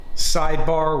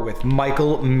Sidebar with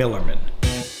Michael Millerman.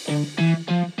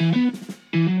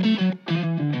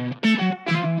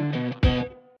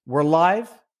 We're live.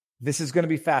 This is going to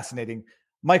be fascinating.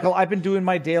 Michael, I've been doing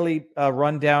my daily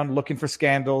rundown, looking for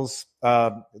scandals,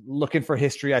 looking for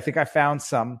history. I think I found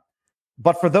some.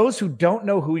 But for those who don't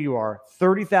know who you are,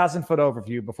 30,000 foot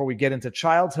overview before we get into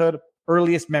childhood,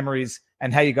 earliest memories,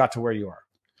 and how you got to where you are.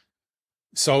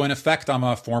 So in effect, I'm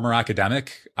a former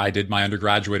academic. I did my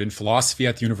undergraduate in philosophy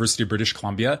at the University of British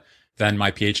Columbia, then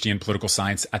my PhD in political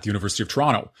science at the University of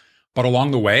Toronto. But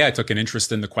along the way, I took an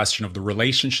interest in the question of the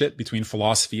relationship between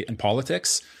philosophy and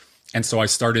politics. And so I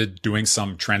started doing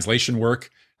some translation work.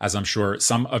 As I'm sure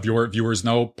some of your viewers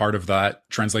know, part of that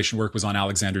translation work was on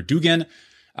Alexander Dugin,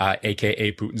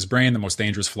 aka Putin's brain, the most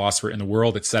dangerous philosopher in the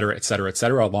world, et cetera, et cetera, et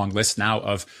cetera. A long list now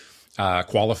of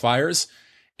qualifiers.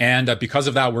 And because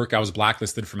of that work, I was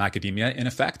blacklisted from academia, in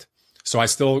effect. So I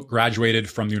still graduated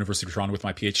from the University of Toronto with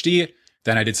my PhD.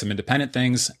 Then I did some independent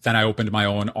things. Then I opened my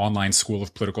own online school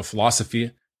of political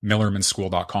philosophy,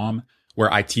 millermanschool.com,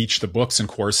 where I teach the books and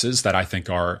courses that I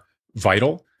think are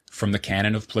vital from the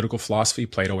canon of political philosophy,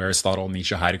 Plato, Aristotle,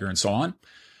 Nietzsche, Heidegger, and so on.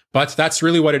 But that's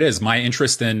really what it is. My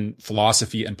interest in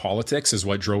philosophy and politics is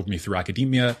what drove me through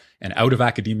academia and out of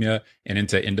academia and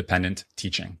into independent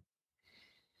teaching.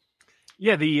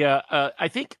 Yeah, I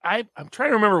think I'm trying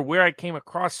to remember where I came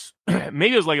across.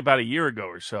 Maybe it was like about a year ago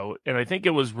or so, and I think it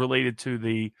was related to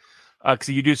the because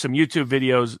you do some YouTube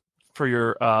videos for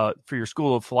your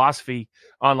school of philosophy,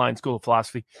 online school of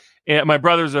philosophy. And my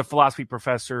brother's a philosophy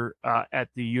professor at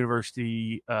the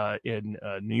university in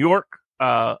New York.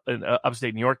 In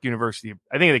upstate New York University.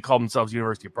 I think they call themselves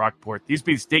University of Brockport. They used to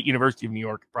be the State University of New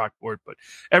York, Brockport, but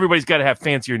everybody's got to have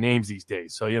fancier names these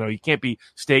days. So, you can't be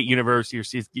State University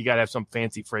or you got to have some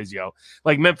fancy phrase,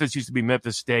 like Memphis used to be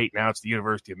Memphis State. Now it's the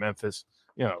University of Memphis,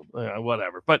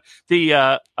 whatever. But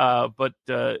but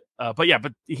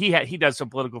he does some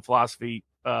political philosophy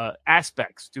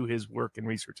aspects to his work and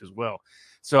research as well.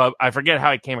 So I forget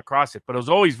how I came across it, but it was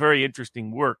always very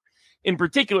interesting work. In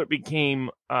particular, it became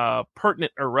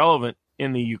pertinent or relevant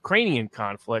in the Ukrainian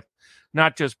conflict,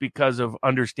 not just because of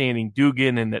understanding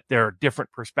Dugin and that there are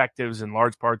different perspectives in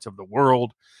large parts of the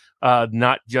world,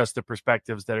 not just the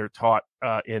perspectives that are taught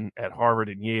at Harvard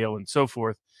and Yale and so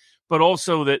forth, but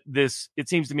also that it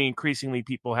seems to me increasingly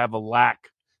people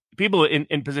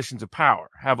in positions of power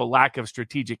have a lack of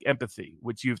strategic empathy,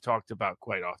 which you've talked about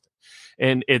quite often.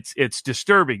 And it's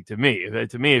disturbing to me.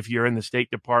 To me, if you're in the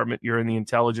State Department, you're in the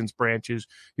intelligence branches,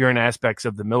 you're in aspects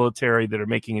of the military that are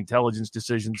making intelligence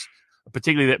decisions,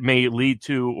 particularly that may lead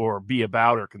to or be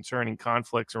about or concerning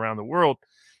conflicts around the world,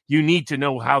 you need to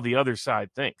know how the other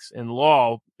side thinks. In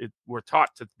law, we're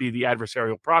taught to be the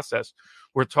adversarial process.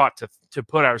 We're taught to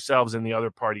put ourselves in the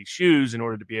other party's shoes in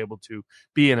order to be able to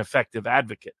be an effective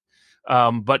advocate.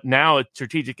 But now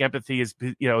strategic empathy is,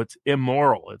 it's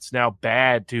immoral. It's now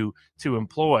bad to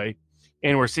employ.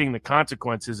 And we're seeing the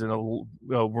consequences in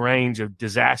a range of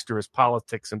disastrous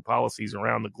politics and policies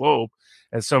around the globe,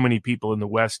 as so many people in the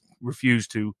West refuse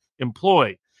to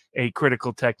employ a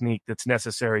critical technique that's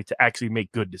necessary to actually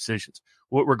make good decisions,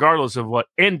 regardless of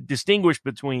and distinguish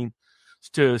between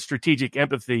strategic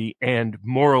empathy and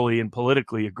morally and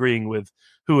politically agreeing with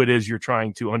who it is you're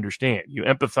trying to understand. You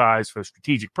empathize for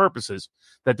strategic purposes.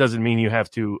 That doesn't mean you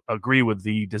have to agree with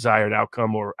the desired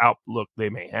outcome or outlook they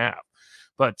may have.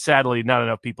 But sadly, not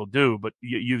enough people do. But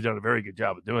you've done a very good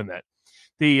job of doing that.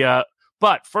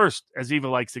 But first, as Eva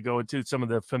likes to go into some of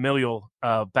the familial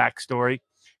backstory,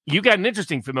 you got an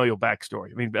interesting familial backstory.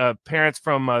 I mean, parents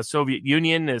from Soviet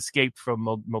Union escaped from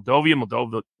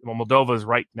Moldova. Moldova is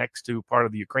right next to part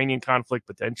of the Ukrainian conflict,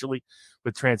 potentially,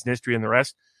 with Transnistria and the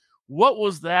rest. What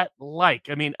was that like?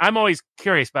 I mean, I'm always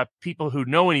curious about people who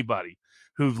know anybody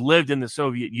who've lived in the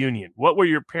Soviet Union. What were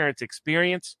your parents'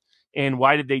 experience, and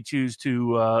why did they choose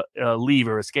to leave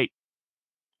or escape?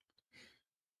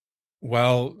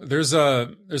 Well, there's a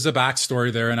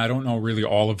backstory there, and I don't know really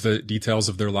all of the details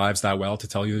of their lives that well, to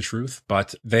tell you the truth,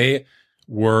 but they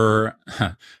were,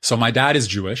 so my dad is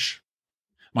Jewish.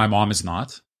 My mom is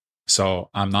not.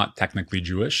 So I'm not technically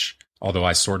Jewish, although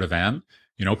I sort of am.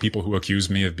 People who accuse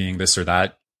me of being this or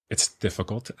that, it's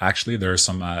difficult. Actually, there are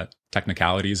some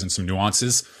technicalities and some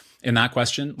nuances in that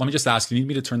question. Let me just ask, you need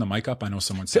me to turn the mic up? I know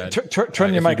someone said.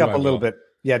 Turn your mic up a little bit.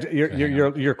 Yeah,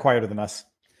 you're quieter than us.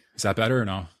 Is that better or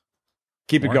no?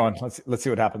 Keep it going. Let's see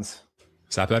what happens.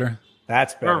 Is that better?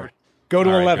 That's better. Perfect. Go to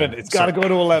 11. Good. It's got to go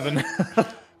to 11.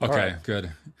 Okay,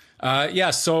 good.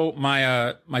 So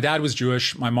my dad was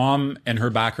Jewish. My mom and her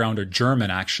background are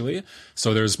German, actually.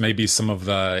 So there's maybe some of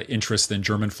the interest in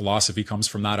German philosophy comes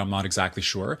from that. I'm not exactly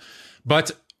sure.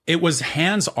 But it was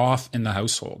hands off in the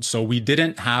household. So we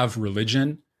didn't have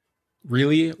religion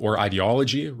really, or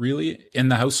ideology really in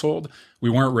the household. We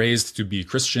weren't raised to be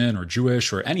Christian or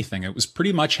Jewish or anything. It was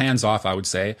pretty much hands off, I would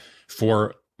say,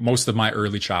 for most of my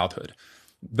early childhood.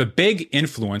 The big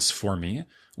influence for me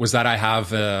was that I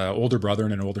have an older brother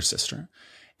and an older sister.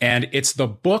 And it's the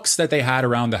books that they had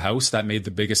around the house that made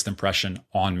the biggest impression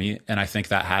on me. And I think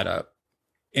that had a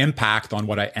impact on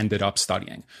what I ended up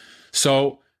studying.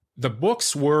 So the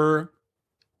books were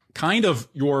kind of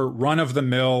your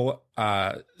run-of-the-mill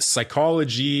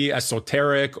psychology,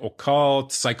 esoteric,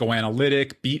 occult,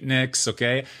 psychoanalytic, beatniks,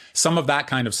 okay? Some of that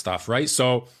kind of stuff, right?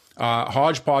 So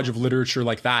hodgepodge of literature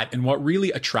like that. And what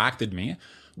really attracted me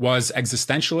was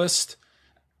existentialist,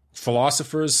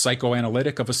 philosophers,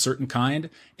 psychoanalytic of a certain kind,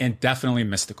 and definitely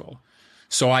mystical.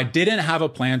 So I didn't have a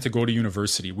plan to go to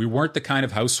university. We weren't the kind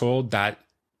of household that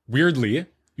weirdly,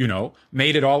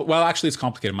 made it all. Well, actually, it's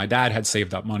complicated. My dad had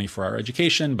saved up money for our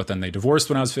education, but then they divorced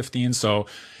when I was 15. So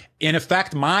in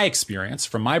effect, my experience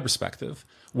from my perspective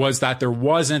was that there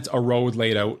wasn't a road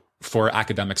laid out for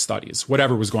academic studies,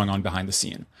 whatever was going on behind the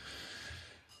scene.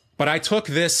 But I took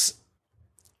this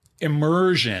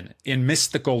immersion in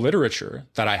mystical literature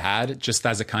that I had just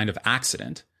as a kind of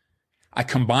accident. I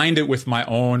combined it with my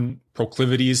own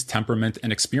proclivities, temperament,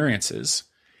 and experiences.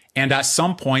 And at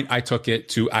some point, I took it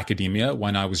to academia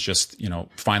when I was just,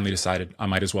 finally decided I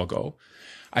might as well go.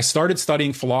 I started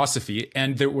studying philosophy,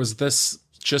 and there was this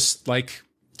just like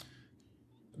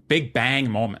big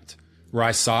bang moment where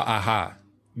I saw, aha,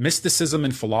 mysticism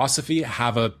and philosophy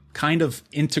have a kind of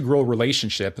integral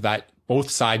relationship that both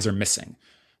sides are missing.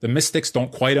 The mystics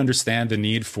don't quite understand the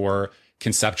need for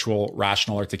conceptual,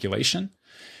 rational articulation,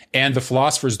 and the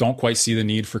philosophers don't quite see the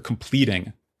need for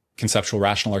completing conceptual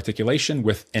rational articulation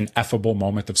with an effable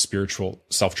moment of spiritual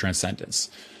self-transcendence.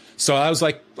 So I was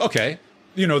like, okay,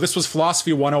 this was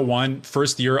philosophy 101,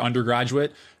 first year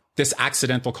undergraduate, this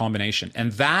accidental combination.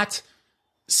 And that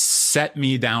set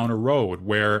me down a road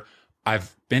where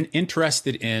I've been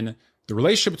interested in the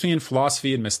relationship between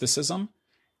philosophy and mysticism.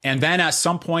 And then at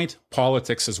some point,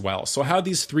 politics as well. So how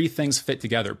these three things fit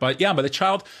together. But the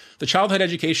childhood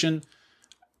education,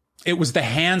 it was the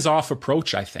hands-off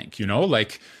approach, I think,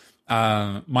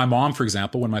 my mom, for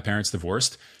example, when my parents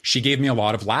divorced, she gave me a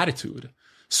lot of latitude.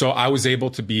 So I was able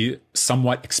to be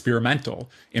somewhat experimental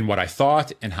in what I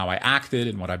thought and how I acted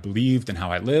and what I believed and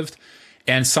how I lived.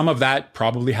 And some of that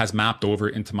probably has mapped over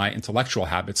into my intellectual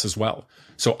habits as well.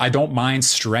 So I don't mind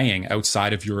straying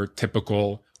outside of your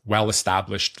typical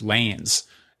well-established lanes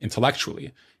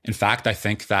intellectually. In fact, I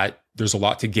think that there's a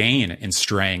lot to gain in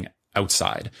straying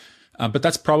outside. But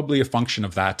that's probably a function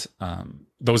of that,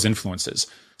 those influences.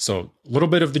 So a little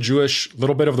bit of the Jewish, a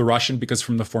little bit of the Russian, because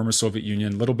from the former Soviet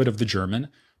Union, a little bit of the German,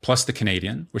 plus the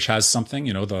Canadian, which has something,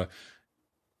 the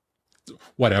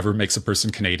whatever makes a person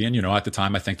Canadian. At the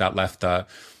time, I think that left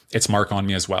its mark on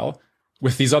me as well.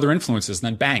 With these other influences,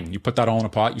 and then bang, you put that all in a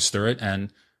pot, you stir it,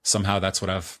 and somehow that's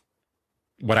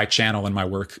what I channel in my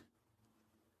work.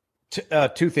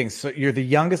 Two things. So you're the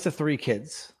youngest of three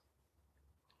kids.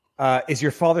 Is your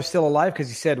father still alive? Because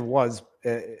you said was.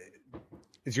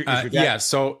 Is your dad? Yeah.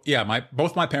 So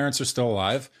both my parents are still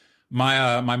alive.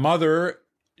 My mother.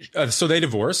 So they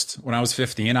divorced when I was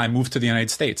 15. I moved to the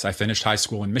United States. I finished high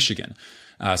school in Michigan.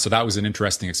 So that was an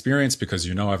interesting experience because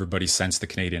everybody sensed the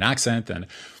Canadian accent, and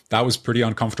that was pretty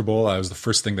uncomfortable. That was the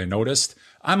first thing they noticed.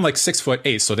 I'm like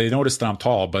 6'8", so they noticed that I'm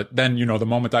tall. But then the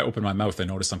moment I opened my mouth, they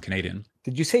noticed I'm Canadian.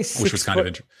 Did you say 6 which was kind of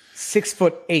interesting?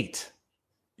 6'8".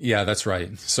 Yeah, that's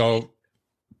right. So,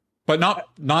 but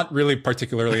not really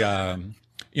particularly.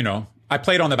 I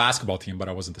played on the basketball team, but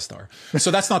I wasn't the star.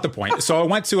 So that's not the point. So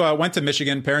I went to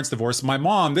Michigan. Parents divorced. My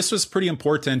mom. This was pretty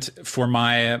important for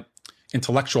my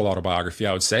intellectual autobiography,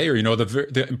 I would say, or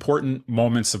the important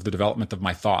moments of the development of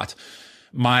my thought.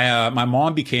 My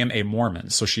mom became a Mormon,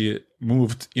 so she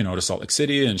moved to Salt Lake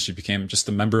City, and she became just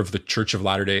a member of the Church of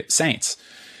Latter-day Saints.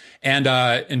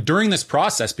 And during this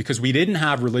process, because we didn't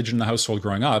have religion in the household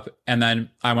growing up, and then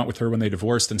I went with her when they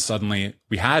divorced, and suddenly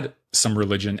we had some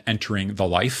religion entering the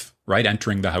life, right?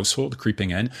 Entering the household, creeping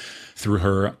in through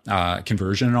her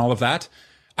conversion and all of that.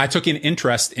 I took an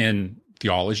interest in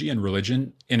theology and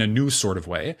religion in a new sort of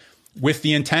way, with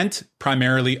the intent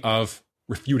primarily of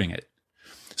refuting it.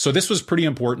 So this was pretty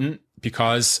important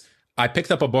because I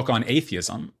picked up a book on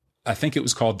atheism. I think it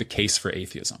was called The Case for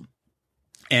Atheism.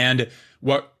 And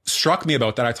what struck me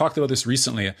about that, I talked about this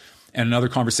recently in another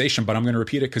conversation, but I'm going to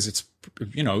repeat it because it's,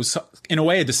 in a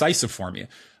way decisive for me.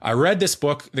 I read this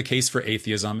book, The Case for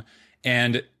Atheism,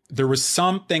 and there was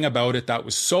something about it that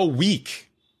was so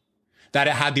weak that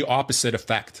it had the opposite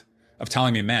effect of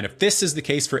telling me, man, if this is the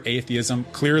case for atheism,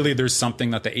 clearly there's something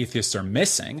that the atheists are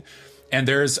missing. And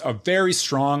there's a very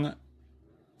strong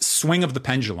swing of the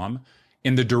pendulum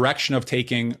in the direction of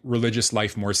taking religious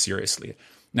life more seriously.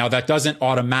 Now, that doesn't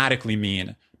automatically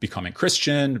mean becoming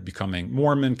Christian, becoming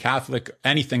Mormon, Catholic,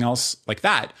 anything else like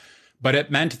that. But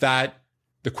it meant that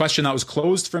the question that was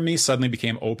closed for me suddenly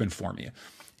became open for me.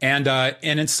 And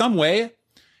in some way,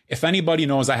 if anybody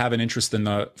knows I have an interest in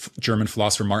the German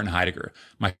philosopher Martin Heidegger,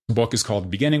 my book is called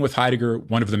Beginning with Heidegger.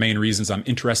 One of the main reasons I'm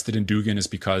interested in Dugin is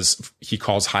because he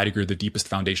calls Heidegger the deepest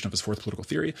foundation of his fourth political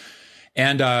theory.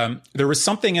 And there was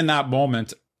something in that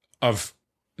moment of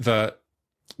the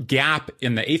gap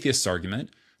in the atheist argument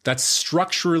that's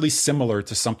structurally similar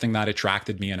to something that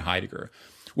attracted me in Heidegger,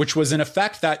 which was in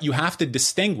effect that you have to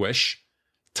distinguish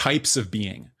types of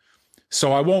being.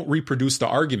 So I won't reproduce the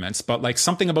arguments, but like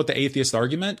something about the atheist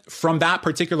argument from that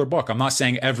particular book. I'm not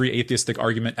saying every atheistic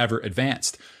argument ever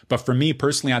advanced, but for me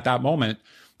personally at that moment,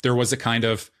 there was a kind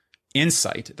of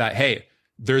insight that, hey,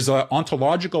 there's an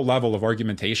ontological level of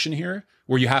argumentation here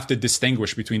where you have to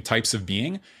distinguish between types of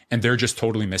being, and they're just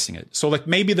totally missing it. So like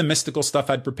maybe the mystical stuff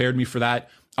had prepared me for that.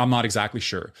 I'm not exactly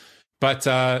sure. But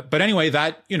anyway,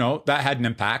 that had an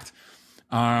impact.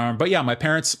 But yeah, my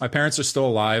parents are still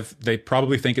alive. They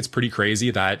probably think it's pretty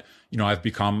crazy that, that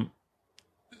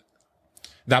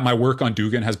my work on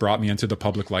Dugin has brought me into the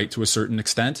public light to a certain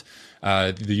extent,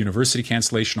 the university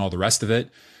cancellation, all the rest of it.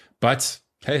 But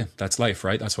hey, that's life,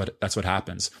 right? That's what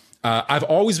happens. I've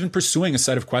always been pursuing a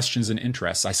set of questions and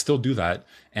interests. I still do that.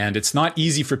 And it's not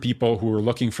easy for people who are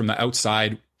looking from the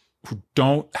outside, who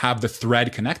don't have the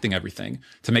thread connecting everything,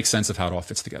 to make sense of how it all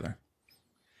fits together.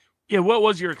 Yeah, what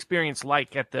was your experience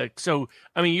like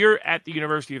you're at the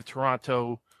University of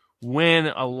Toronto when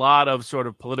a lot of sort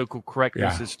of political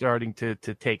correctness is starting to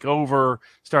take over,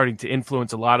 starting to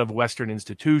influence a lot of Western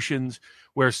institutions,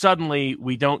 where suddenly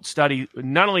we don't study,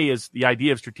 not only is the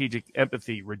idea of strategic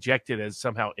empathy rejected as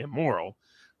somehow immoral,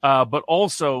 but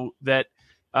also that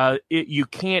you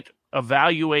can't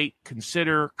evaluate,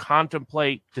 consider,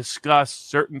 contemplate, discuss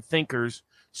certain thinkers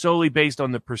solely based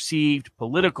on the perceived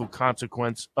political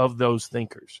consequence of those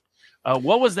thinkers.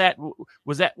 What was that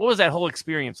whole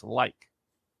experience like?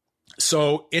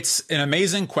 So it's an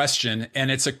amazing question, and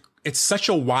it's such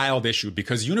a wild issue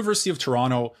because University of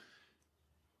Toronto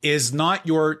is not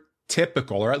your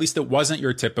typical, or at least it wasn't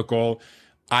your typical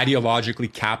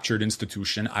ideologically captured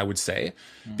institution, I would say,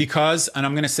 because, and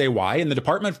I'm going to say why, in the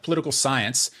Department of Political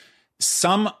Science,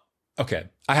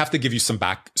 I have to give you some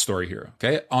backstory here,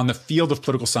 okay? On the field of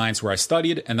political science where I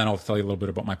studied, and then I'll tell you a little bit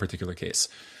about my particular case.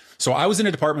 So I was in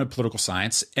a department of political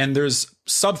science, and there's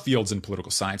subfields in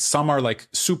political science. Some are like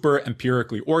super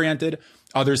empirically oriented.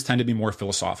 Others tend to be more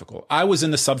philosophical. I was in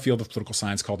the subfield of political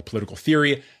science called political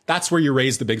theory. That's where you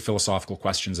raise the big philosophical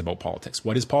questions about politics.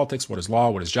 What is politics? What is law?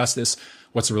 What is justice?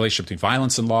 What's the relationship between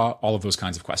violence and law? All of those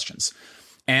kinds of questions.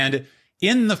 And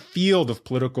in the field of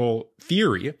political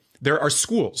theory, there are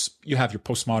schools. You have your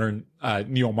postmodern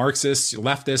neo-Marxists,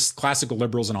 leftists, classical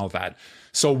liberals, and all of that.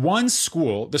 So one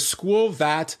school, the school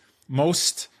that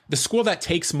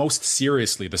takes most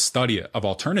seriously the study of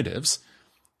alternatives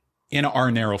in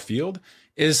our narrow field,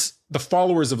 is the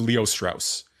followers of Leo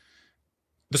Strauss,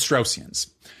 the Straussians.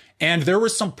 And there were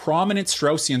some prominent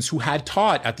Straussians who had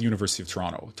taught at the University of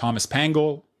Toronto, Thomas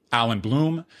Pangl, Alan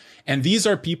Bloom. And these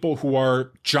are people who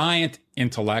are giant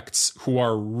intellects, who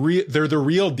are they're the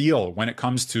real deal when it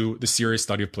comes to the serious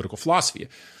study of political philosophy.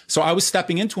 So I was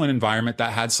stepping into an environment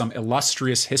that had some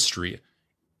illustrious history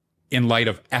in light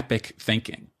of epic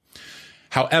thinking.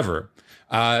 However,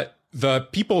 the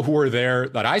people who were there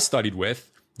that I studied with,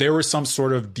 they were some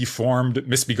sort of deformed,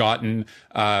 misbegotten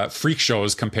freak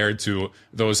shows compared to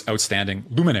those outstanding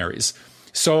luminaries.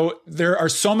 So there are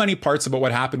so many parts about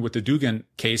what happened with the Dugin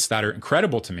case that are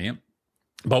incredible to me.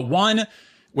 But one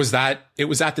was that it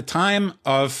was at the time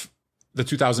of the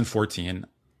 2014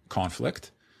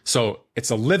 conflict. So it's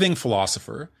a living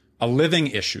philosopher, a living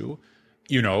issue.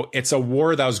 It's a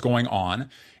war that was going on.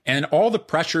 And all the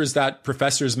pressures that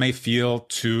professors may feel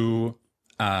to,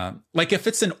 like if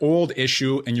it's an old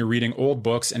issue and you're reading old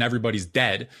books and everybody's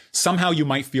dead, somehow you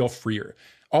might feel freer.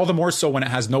 All the more so when it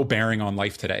has no bearing on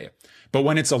life today. But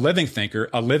when it's a living thinker,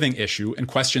 a living issue, and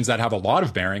questions that have a lot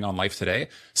of bearing on life today,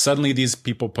 suddenly these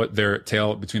people put their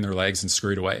tail between their legs and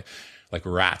scurried away like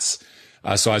rats.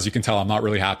 So as you can tell, I'm not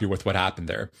really happy with what happened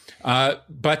there.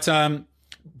 But the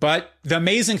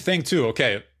amazing thing too,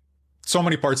 okay, so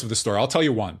many parts of the story. I'll tell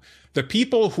you one. The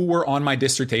people who were on my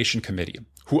dissertation committee,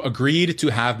 who agreed to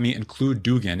have me include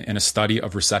Dugin in a study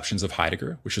of receptions of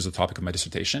Heidegger, which is the topic of my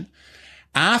dissertation,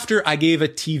 after I gave a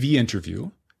TV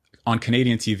interview on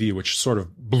Canadian TV, which sort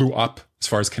of blew up as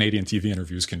far as Canadian TV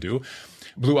interviews can do,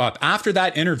 blew up. After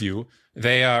that interview,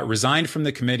 they resigned from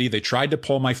the committee. They tried to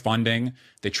pull my funding.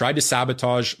 They tried to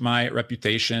sabotage my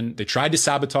reputation. They tried to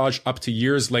sabotage up to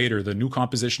years later the new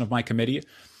composition of my committee.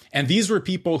 And these were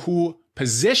people who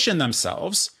position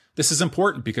themselves. This is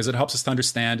important because it helps us to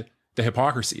understand the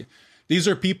hypocrisy. These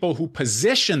are people who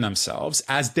position themselves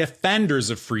as defenders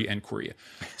of free inquiry.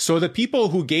 So the people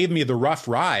who gave me the rough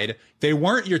ride, they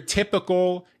weren't your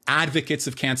typical advocates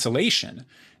of cancellation.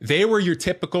 They were your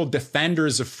typical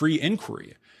defenders of free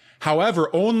inquiry. However,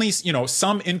 only,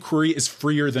 some inquiry is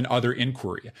freer than other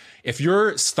inquiry. If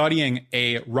you're studying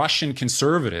a Russian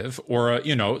conservative or,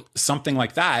 something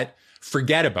like that,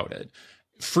 forget about it.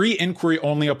 Free inquiry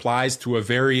only applies to a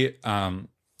very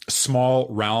small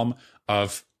realm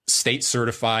of state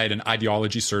certified and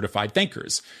ideology certified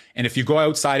thinkers. And if you go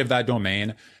outside of that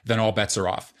domain, then all bets are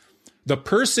off. The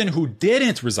person who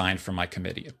didn't resign from my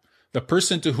committee, the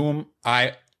person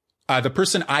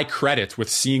I credit with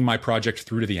seeing my project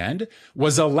through to the end,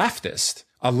 was a leftist,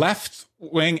 a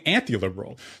left-wing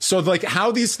anti-liberal. So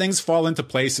how these things fall into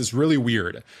place is really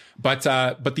weird. But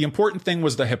the important thing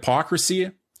was the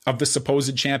hypocrisy of the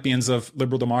supposed champions of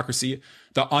liberal democracy,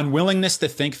 the unwillingness to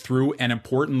think through an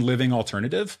important living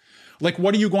alternative.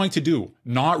 What are you going to do?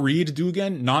 Not read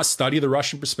Dugin, not study the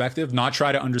Russian perspective, not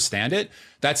try to understand it?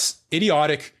 That's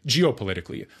idiotic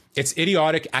geopolitically. It's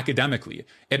idiotic academically.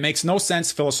 It makes no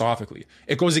sense philosophically.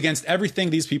 It goes against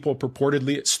everything these people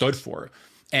purportedly stood for.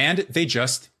 And they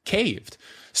just caved.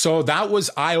 So that was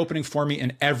eye-opening for me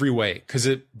in every way because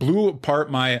it blew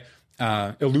apart my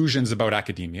illusions about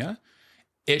academia.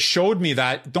 It showed me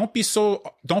that don't be so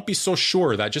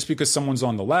sure that just because someone's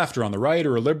on the left or on the right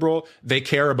or a liberal, they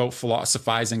care about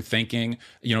philosophizing, thinking,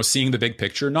 seeing the big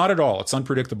picture. Not at all. It's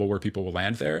unpredictable where people will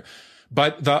land there.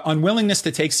 But the unwillingness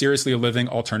to take seriously a living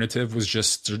alternative was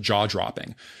just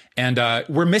jaw-dropping. And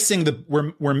we're missing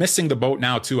the boat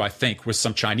now too, I think, with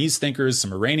some Chinese thinkers,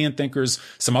 some Iranian thinkers,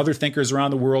 some other thinkers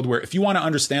around the world, where if you want to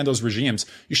understand those regimes,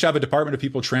 you should have a department of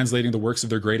people translating the works of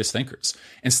their greatest thinkers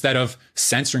instead of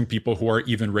censoring people who are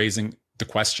even raising the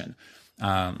question.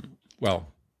 That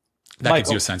Michael,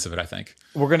 gives you a sense of it, I think.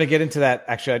 We're going to get into that.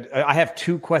 Actually, I have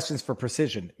two questions for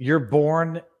precision. You're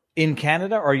born in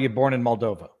Canada or are you born in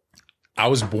Moldova? I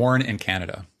was born in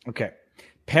Canada. Okay.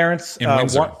 Parents in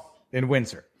Windsor. In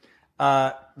Windsor.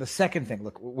 The second thing,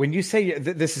 look, when you say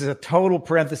this is a total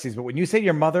parenthesis, but when you say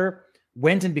your mother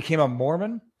went and became a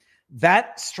Mormon,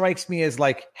 that strikes me as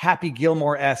like Happy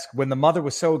Gilmore-esque. When the mother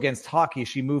was so against hockey,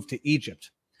 she moved to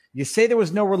Egypt. You say there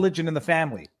was no religion in the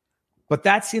family, but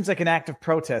that seems like an act of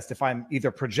protest if I'm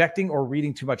either projecting or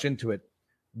reading too much into it.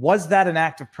 Was that an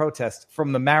act of protest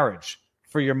from the marriage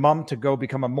for your mom to go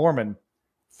become a Mormon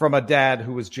from a dad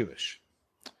who was Jewish?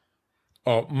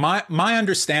 Oh, my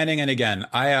understanding, and again,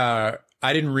 I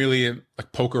didn't really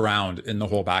poke around in the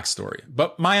whole backstory,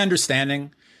 but my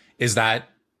understanding is that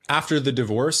after the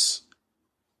divorce,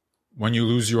 when you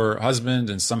lose your husband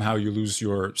and somehow you lose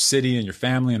your city and your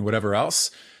family and whatever else,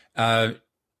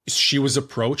 she was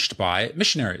approached by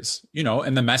missionaries,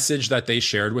 and the message that they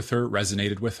shared with her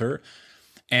resonated with her,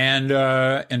 and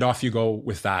off you go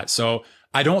with that. So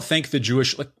I don't think the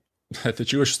Jewish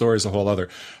story is a whole other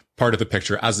part of the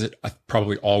picture, as it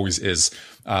probably always is,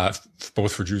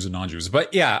 both for Jews and non-Jews.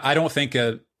 But yeah, I don't think,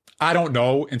 I don't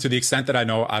know. And to the extent that I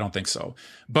know, I don't think so.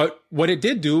 But what it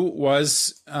did do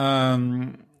was,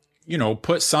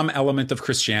 put some element of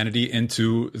Christianity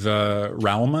into the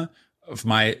realm of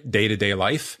my day-to-day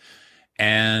life.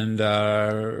 And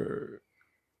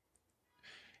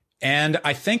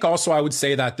I think also I would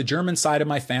say that the German side of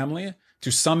my family,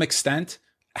 to some extent,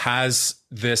 has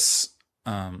this,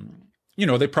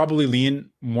 they probably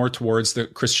lean more towards the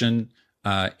Christian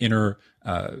inner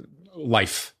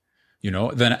life,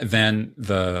 than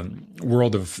the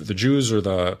world of the Jews or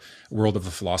the world of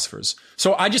the philosophers.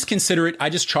 So I just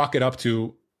chalk it up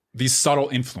to these subtle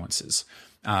influences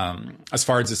as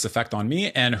far as its effect on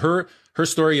me. And her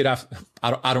story, I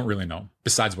don't really know,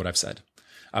 besides what I've said.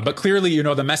 But clearly,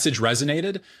 the message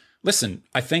resonated. Listen,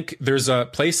 I think there's a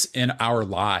place in our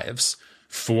lives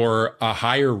for a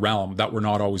higher realm that we're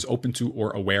not always open to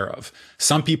or aware of.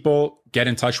 Some people get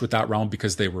in touch with that realm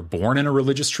because they were born in a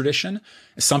religious tradition.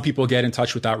 Some people get in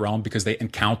touch with that realm because they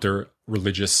encounter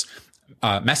religious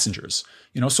messengers.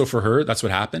 So for her, that's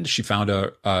what happened. She found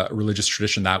a religious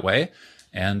tradition that way,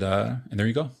 and there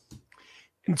you go.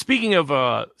 And speaking of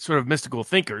sort of mystical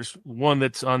thinkers, one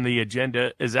that's on the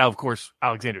agenda is, of course,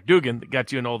 Alexander Dugin, that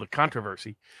got you in all the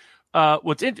controversy.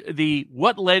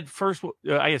 what led first?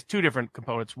 I guess two different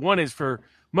components. One is for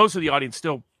most of the audience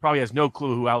still probably has no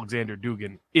clue who Alexander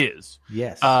Dugin is.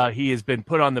 Yes. He has been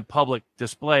put on the public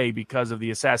display because of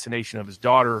the assassination of his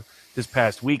daughter this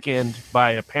past weekend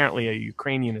by apparently a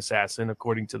Ukrainian assassin,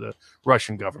 according to the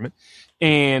Russian government.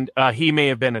 And he may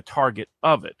have been a target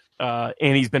of it.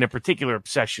 And he's been a particular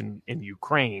obsession in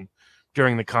Ukraine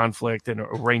during the conflict and a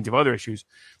range of other issues.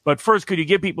 But first, could you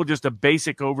give people just a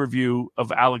basic overview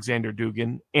of Alexander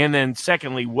Dugin? And then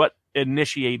secondly, what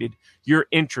initiated your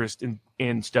interest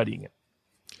in studying it?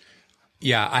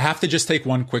 Yeah, I have to just take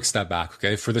one quick step back,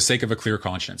 okay, for the sake of a clear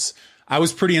conscience. I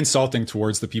was pretty insulting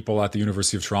towards the people at the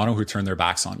University of Toronto who turned their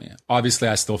backs on me. Obviously,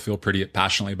 I still feel pretty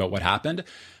passionately about what happened.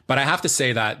 But I have to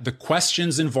say that the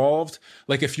questions involved,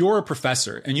 like if you're a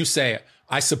professor and you say,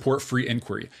 I support free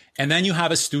inquiry, and then you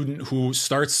have a student who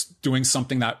starts doing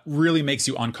something that really makes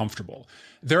you uncomfortable,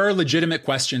 there are legitimate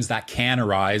questions that can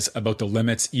arise about the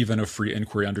limits even of free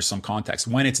inquiry under some context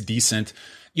when it's decent.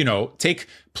 You know, take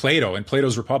Plato and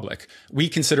Plato's Republic. We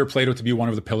consider Plato to be one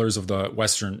of the pillars of the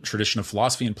Western tradition of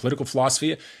philosophy and political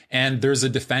philosophy. And there's a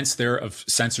defense there of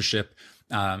censorship.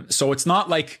 So it's not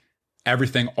like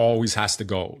everything always has to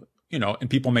go, you know, and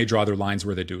people may draw their lines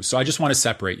where they do. So I just want to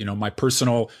separate, you know, my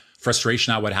personal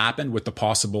frustration at what happened with the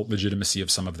possible legitimacy of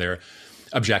some of their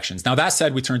objections. Now, that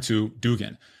said, we turn to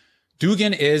Dugin.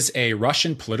 Dugin is a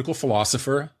Russian political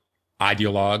philosopher,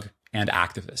 ideologue, and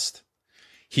activist.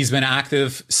 He's been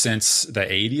active since the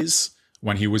 80s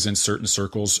when he was in certain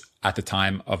circles at the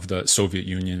time of the Soviet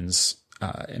Union's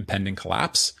impending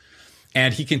collapse.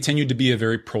 And he continued to be a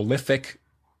very prolific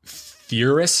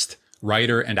theorist,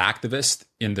 writer, and activist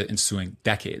in the ensuing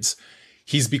decades.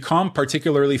 He's become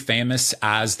particularly famous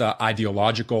as the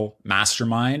ideological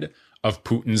mastermind of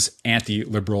Putin's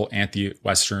anti-liberal,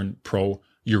 anti-Western,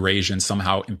 pro-Eurasian,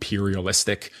 somehow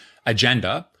imperialistic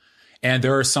agenda. And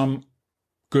there are some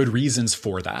good reasons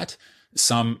for that,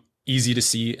 some easy to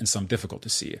see and some difficult to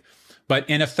see. But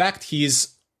in effect,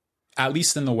 he's, at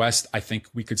least in the West, I think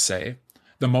we could say,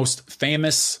 the most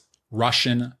famous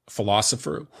Russian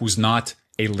philosopher who's not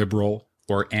a liberal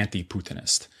or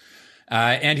anti-Putinist.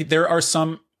 And there are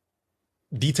some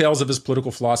details of his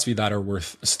political philosophy that are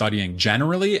worth studying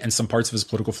generally, and some parts of his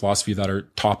political philosophy that are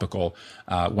topical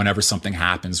whenever something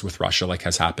happens with Russia, like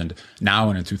has happened now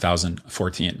and in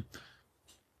 2014.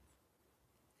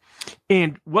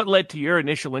 And what led to your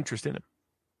initial interest in it?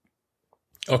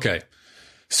 Okay.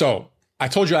 So I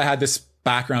told you I had this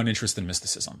background interest in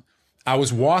mysticism. I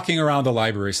was walking around the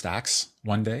library stacks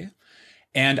one day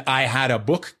and I had a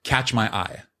book catch my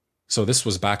eye. So this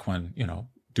was back when, you know,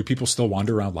 do people still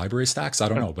wander around library stacks? I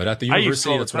don't know. But at the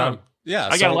university, that's what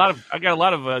I got a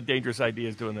lot of dangerous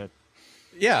ideas doing that.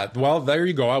 Yeah. Well, there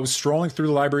you go. I was strolling through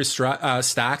the library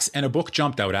stacks and a book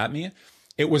jumped out at me.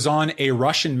 It was on a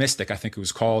Russian mystic. I think it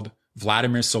was called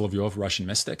Vladimir Solovyov, Russian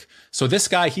mystic. So this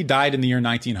guy, he died in the year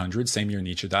 1900, same year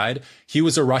Nietzsche died. He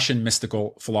was a Russian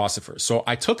mystical philosopher. So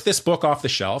I took this book off the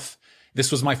shelf.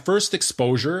 This was my first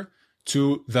exposure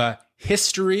to the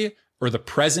history or the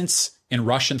presence in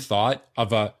Russian thought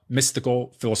of a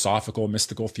mystical, philosophical,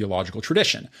 mystical, theological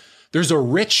tradition. There's a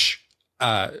rich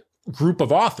group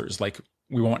of authors, like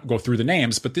we won't go through the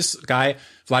names, but this guy,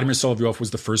 Vladimir Solovyov,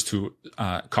 was the first who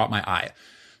caught my eye.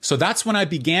 So that's when I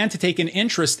began to take an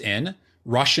interest in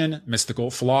Russian mystical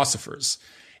philosophers.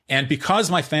 And because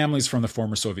my family's from the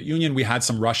former Soviet Union, we had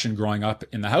some Russian growing up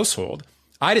in the household.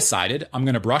 I decided I'm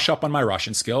going to brush up on my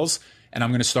Russian skills and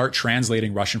I'm going to start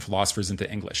translating Russian philosophers into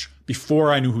English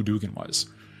before I knew who Dugin was.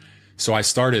 So I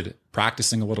started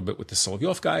practicing a little bit with the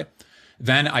Solovyov guy.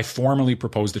 Then I formally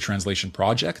proposed a translation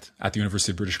project at the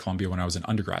University of British Columbia when I was an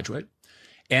undergraduate.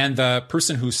 And the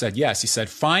person who said yes, he said,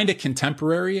 find a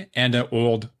contemporary and an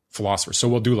old philosopher. So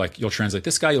we'll do like, you'll translate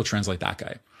this guy, you'll translate that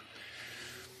guy.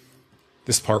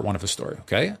 This is part one of the story,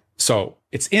 okay? So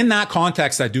it's in that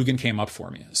context that Dugin came up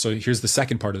for me. So here's the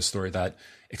second part of the story that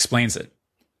explains it.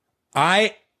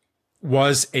 I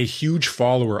was a huge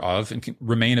follower of and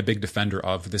remain a big defender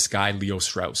of this guy, Leo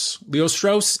Strauss. Leo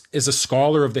Strauss is a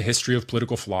scholar of the history of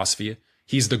political philosophy.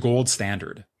 He's the gold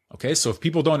standard, okay? So if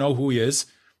people don't know who he is,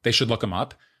 they should look him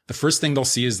up. The first thing they'll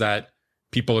see is that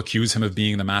people accuse him of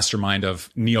being the mastermind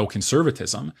of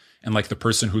neoconservatism and like the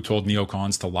person who told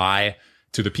neocons to lie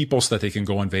to the people so that they can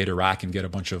go invade Iraq and get a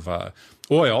bunch of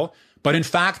oil. But in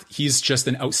fact, he's just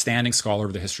an outstanding scholar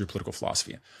of the history of political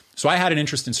philosophy. So I had an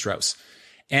interest in Strauss.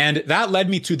 And that led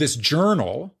me to this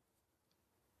journal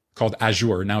called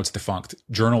Azure, now it's defunct,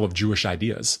 Journal of Jewish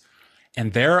Ideas.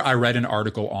 And there I read an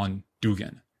article on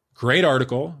Dugin. Great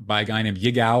article by a guy named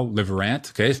Yigal Liverant.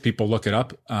 Okay, if people look it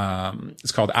up,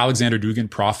 it's called Alexander Dugin,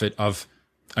 Prophet of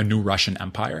a New Russian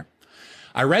Empire.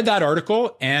 I read that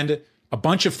article and a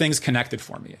bunch of things connected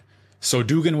for me. So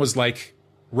Dugin was like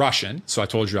Russian. So I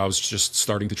told you I was just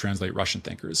starting to translate Russian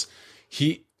thinkers.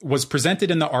 He was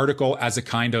presented in the article as a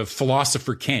kind of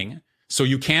philosopher king. So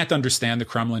you can't understand the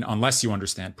Kremlin unless you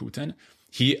understand Putin.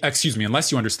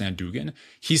 Unless you understand Dugin.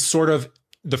 He's sort of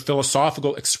the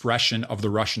philosophical expression of the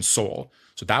Russian soul.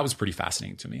 So that was pretty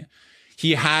fascinating to me.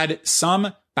 He had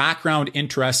some background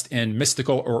interest in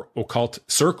mystical or occult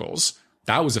circles.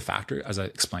 That was a factor, as I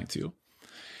explained to you.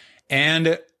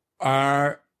 And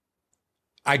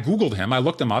I Googled him, I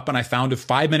looked him up, and I found a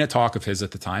 5-minute talk of his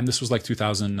at the time. This was like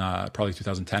probably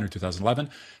 2010 or 2011.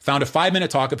 Found a 5-minute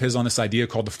talk of his on this idea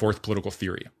called the fourth political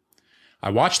theory. I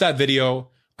watched that video.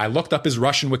 I looked up his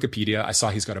Russian Wikipedia. I saw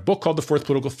he's got a book called The Fourth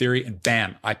Political Theory, and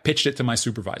bam, I pitched it to my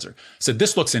supervisor. Said,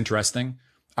 this looks interesting.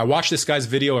 I watched this guy's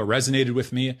video. It resonated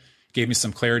with me, gave me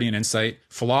some clarity and insight.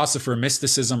 Philosopher,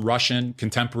 mysticism, Russian,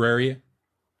 contemporary.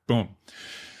 Boom.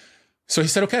 So he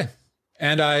said, okay.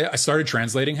 And I started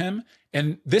translating him.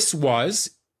 And this was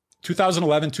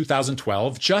 2011,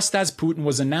 2012, just as Putin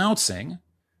was announcing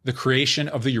the creation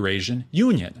of the Eurasian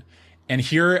Union. And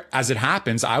here, as it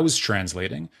happens, I was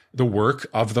translating the work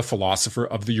of the philosopher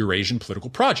of the Eurasian political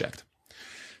project.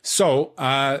 So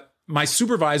my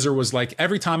supervisor was like,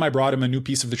 every time I brought him a new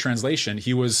piece of the translation,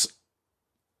 he was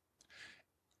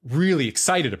really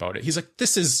excited about it. He's like,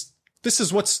 this is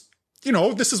what's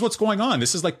going on.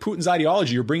 This is like Putin's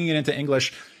ideology. You're bringing it into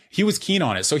English. He was keen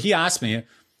on it. So he asked me,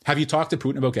 have you talked to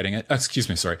Putin about getting it?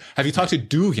 Have you talked to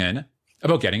Dugin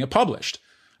about getting it published?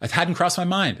 It hadn't crossed my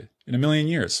mind in a million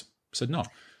years. I said, no.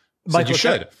 Michael, you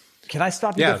should. Can I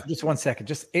stop you for just 1 second?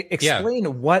 Just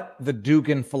explain what the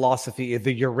Dugin philosophy is,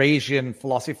 the Eurasian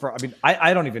philosophy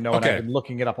I don't even know, and I've been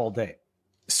looking it up all day.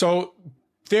 So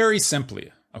very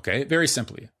simply,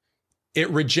 it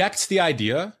rejects the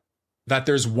idea that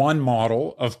there's one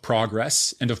model of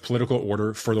progress and of political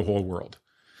order for the whole world.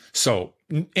 So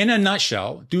in a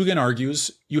nutshell, Dugin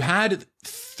argues you had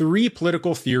 3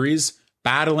 political theories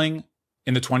battling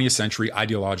in the 20th century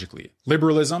ideologically: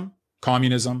 liberalism,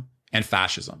 communism, and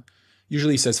fascism.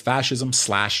 Usually he says fascism /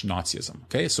 Nazism.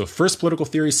 Okay, so first political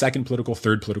theory, second political,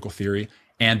 third political theory,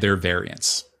 and their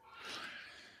variants.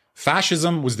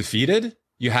 Fascism was defeated.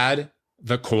 You had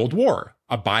the Cold War,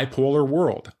 a bipolar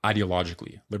world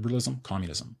ideologically: liberalism,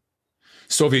 communism.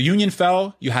 Soviet Union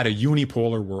fell. You had a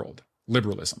unipolar world: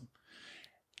 liberalism.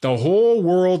 The whole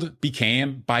world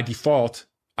became, by default,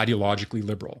 ideologically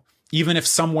liberal. Even if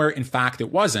somewhere, in fact,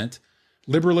 it wasn't,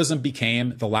 liberalism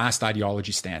became the last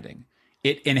ideology standing.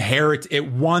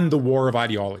 It won the war of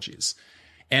ideologies.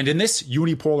 And in this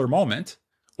unipolar moment,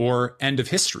 or end of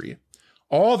history,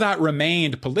 all that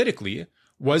remained politically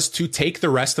was to take the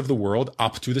rest of the world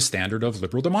up to the standard of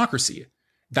liberal democracy.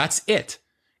 That's it.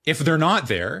 If they're not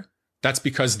there, that's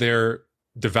because they're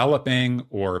developing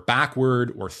or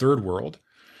backward or third world.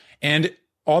 And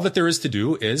all that there is to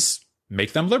do is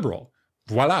make them liberal.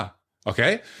 Voila.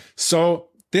 Okay. So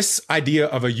this idea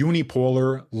of a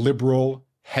unipolar, liberal,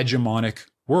 hegemonic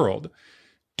world,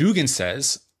 Dugin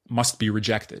says, must be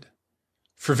rejected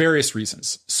for various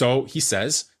reasons. So he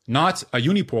says, not a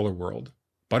unipolar world,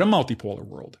 but a multipolar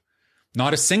world.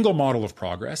 Not a single model of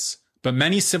progress, but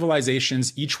many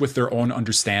civilizations, each with their own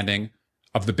understanding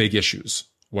of the big issues.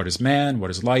 What is man?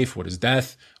 What is life? What is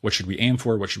death? What should we aim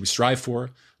for? What should we strive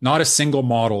for? Not a single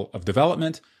model of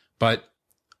development, but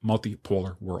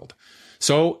multipolar world.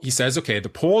 So he says, okay, the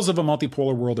poles of a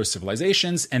multipolar world are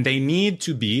civilizations, and they need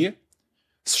to be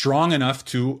strong enough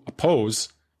to oppose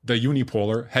the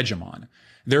unipolar hegemon.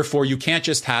 Therefore, you can't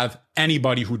just have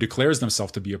anybody who declares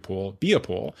themselves to be a pole,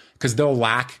 because they'll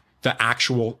lack the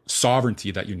actual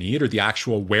sovereignty that you need, or the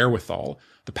actual wherewithal,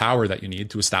 the power that you need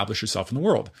to establish yourself in the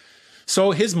world.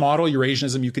 So his model,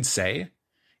 Eurasianism, you could say,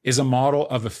 is a model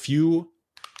of a few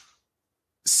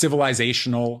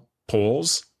civilizational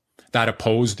poles that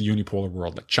oppose the unipolar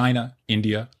world, like China,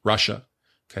 India, Russia,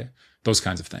 okay, those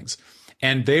kinds of things.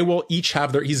 And they will each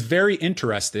have he's very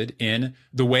interested in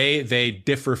the way they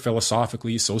differ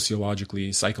philosophically,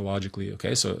 sociologically, psychologically,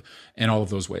 okay, so in all of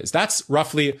those ways. That's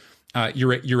roughly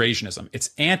Eurasianism.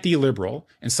 It's anti-liberal,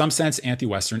 in some sense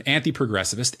anti-Western,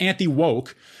 anti-progressivist,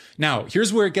 anti-woke. Now,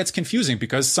 here's where it gets confusing,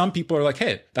 because some people are like,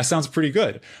 hey, that sounds pretty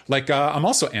good. Like, I'm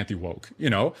also anti-woke,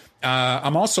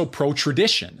 I'm also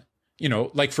pro-tradition.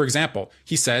 Like, for example,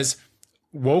 he says,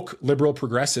 woke liberal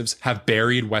progressives have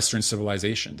buried Western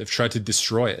civilization. They've tried to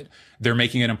destroy it. They're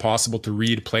making it impossible to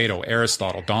read Plato,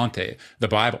 Aristotle, Dante, the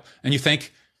Bible. And you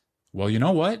think, well, you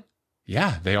know what?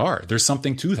 Yeah, they are. There's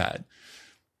something to that.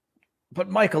 But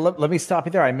Michael, let me stop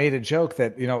you there. I made a joke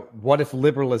that, what if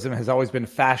liberalism has always been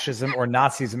fascism or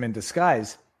Nazism in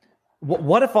disguise?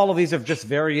 What if all of these are just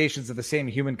variations of the same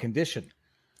human condition?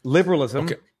 Liberalism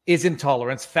is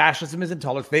intolerance. Fascism is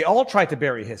intolerance. They all tried to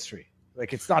bury history.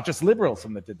 Like, it's not just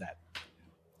liberalism that did that.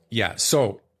 Yeah.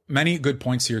 So many good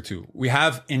points here too. We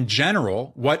have, in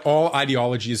general, what all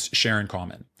ideologies share in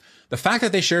common. The fact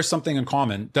that they share something in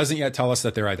common doesn't yet tell us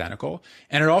that they're identical.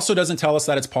 And it also doesn't tell us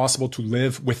that it's possible to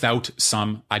live without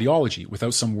some ideology,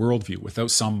 without some worldview,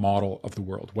 without some model of the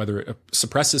world, whether it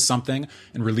suppresses something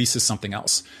and releases something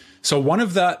else. So one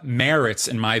of the merits,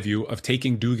 in my view, of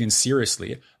taking Dugin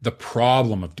seriously, the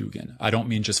problem of Dugin, I don't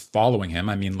mean just following him.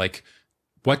 I mean, like,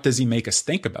 what does he make us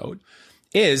think about,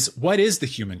 is what is the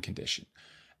human condition?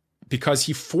 Because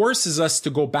he forces us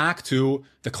to go back to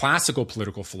the classical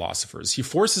political philosophers. He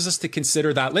forces us to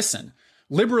consider that, listen,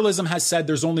 liberalism has said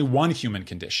there's only one human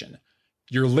condition.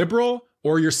 You're liberal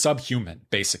or you're subhuman,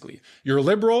 basically. You're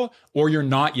liberal or you're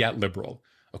not yet liberal.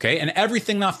 Okay. And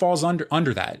everything that falls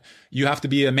under that, you have to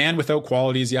be a man without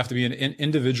qualities. You have to be an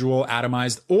individual,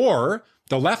 atomized, or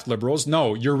the left liberals,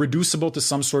 no, you're reducible to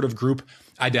some sort of group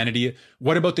identity.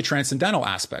 What about the transcendental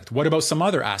aspect? What about some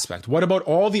other aspect? What about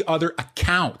all the other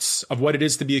accounts of what it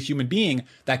is to be a human being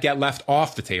that get left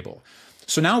off the table?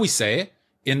 So now we say,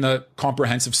 in the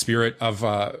comprehensive spirit of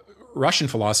Russian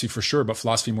philosophy for sure, but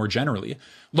philosophy more generally,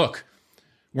 look,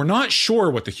 we're not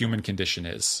sure what the human condition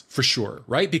is, for sure,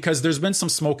 right? Because there's been some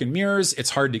smoke and mirrors. It's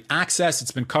hard to access.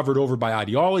 It's been covered over by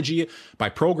ideology, by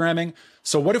programming.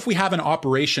 So what if we have an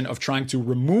operation of trying to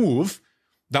remove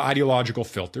the ideological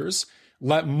filters,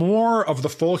 let more of the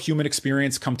full human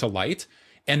experience come to light,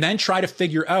 and then try to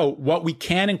figure out what we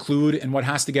can include and what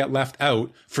has to get left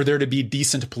out for there to be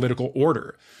decent political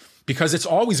order? Because it's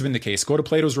always been the case. Go to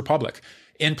Plato's Republic.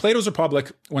 In Plato's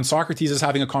Republic, when Socrates is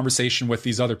having a conversation with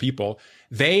these other people,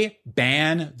 they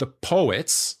ban the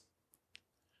poets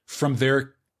from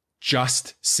their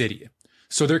just city.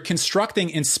 So they're constructing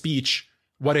in speech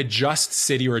what a just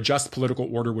city or a just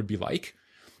political order would be like.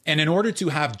 And in order to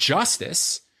have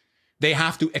justice, they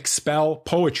have to expel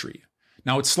poetry.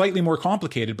 Now, it's slightly more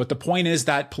complicated, but the point is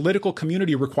that political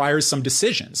community requires some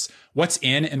decisions, what's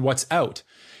in and what's out.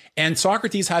 And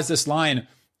Socrates has this line,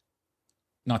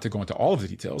 not to go into all of the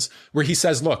details, where he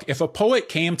says, look, if a poet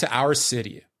came to our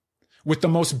city with the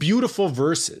most beautiful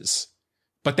verses,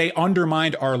 but they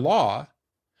undermined our law,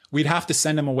 we'd have to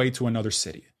send him away to another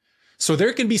city. So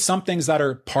there can be some things that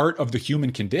are part of the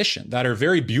human condition that are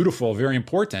very beautiful, very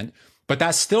important, but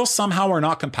that still somehow are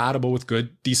not compatible with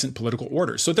good, decent political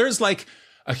order. So there's like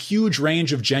a huge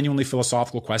range of genuinely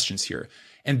philosophical questions here.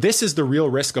 And this is the real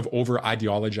risk of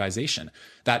over-ideologization,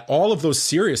 that all of those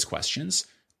serious questions,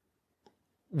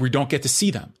 we don't get to see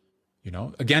them. You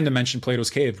know, again, to mention Plato's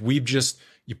cave,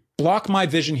 you block my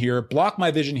vision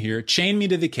here, chain me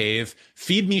to the cave,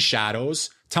 feed me shadows,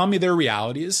 tell me their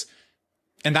realities,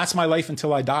 and that's my life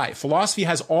until I die. Philosophy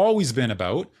has always been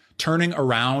about turning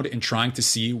around and trying to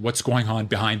see what's going on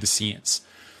behind the scenes.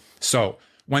 So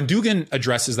when Dugin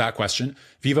addresses that question,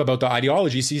 Viva, about the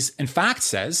ideologies, he in fact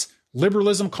says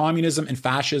liberalism, communism, and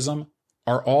fascism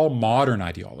are all modern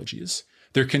ideologies.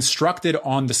 They're constructed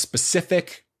on the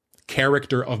specific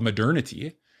character of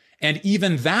modernity. And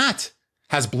even that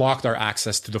has blocked our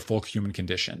access to the full human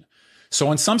condition.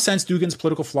 So in some sense, Dugin's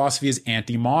political philosophy is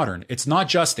anti-modern. It's not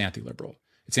just anti-liberal.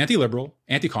 It's anti-liberal,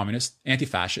 anti-communist,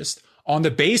 anti-fascist on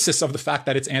the basis of the fact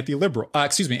that it's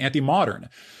anti-modern.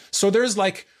 So there's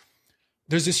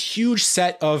this huge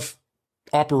set of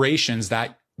operations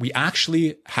that we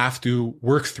actually have to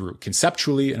work through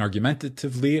conceptually and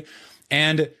argumentatively.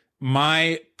 And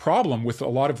my problem with a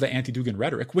lot of the anti-Dugin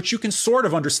rhetoric, which you can sort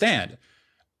of understand,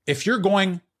 if you're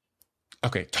going,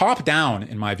 okay, top down,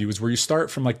 in my view, is where you start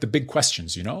from like the big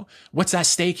questions, you know, what's at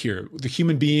stake here? The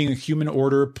human being, human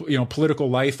order, you know, political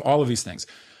life, all of these things.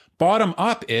 Bottom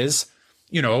up is,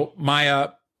 you know,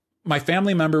 my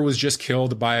family member was just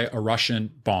killed by a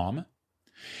Russian bomb.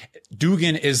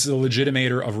 Dugin is the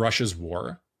legitimator of Russia's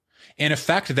war. In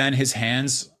effect, then his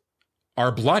hands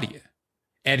are bloody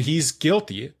and he's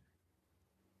guilty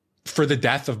for the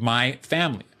death of my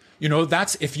family. You know,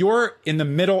 that's if you're in the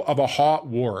middle of a hot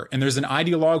war and there's an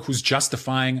ideologue who's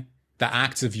justifying the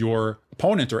acts of your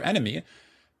opponent or enemy,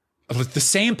 the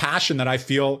same passion that I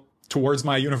feel towards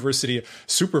my university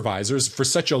supervisors for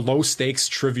such a low stakes,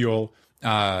 trivial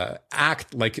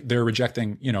act, like they're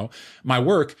rejecting, you know, my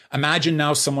work. Imagine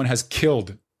now someone has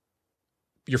killed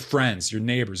your friends, your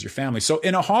neighbors, your family. So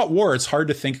in a hot war, it's hard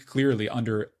to think clearly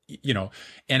under, you know,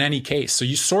 in any case. So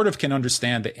you sort of can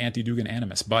understand the anti-Dugin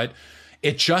animus, but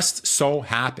it just so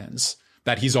happens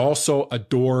that he's also a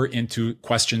door into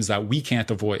questions that we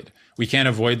can't avoid. We can't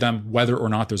avoid them whether or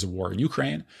not there's a war in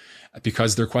Ukraine,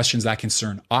 because they're questions that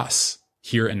concern us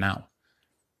here and now.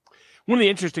 One of the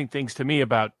interesting things to me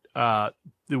about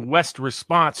the West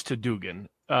response to Dugin,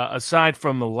 aside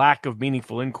from the lack of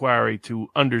meaningful inquiry to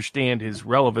understand his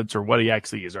relevance or what he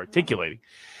actually is articulating,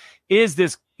 is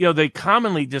this, they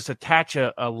commonly just attach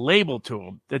a label to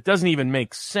him that doesn't even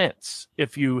make sense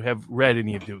if you have read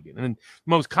any of Dugin. And the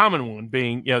most common one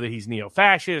being, that he's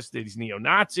neo-fascist, that he's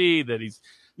neo-Nazi, that he's,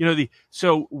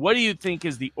 so what do you think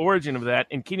is the origin of that?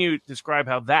 And can you describe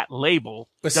how that label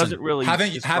doesn't really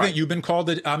haven't you been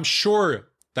called it? I'm sure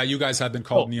that you guys have been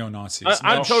called neo-Nazis.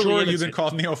 I'm totally sure innocent. You've been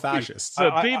called neo-fascists.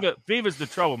 Viva's the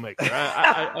troublemaker.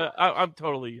 I'm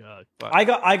totally. I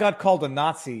got called a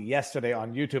Nazi yesterday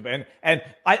on YouTube, and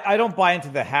I don't buy into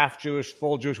the half Jewish,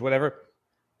 full Jewish, whatever.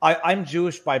 I'm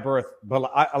Jewish by birth, but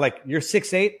I like you're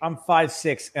 6'8", I'm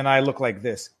 5'6", and I look like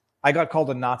this. I got called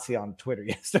a Nazi on Twitter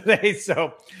yesterday.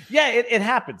 So yeah, it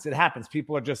happens. It happens.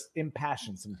 People are just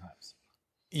impassioned sometimes.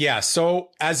 Yeah. So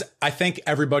as I think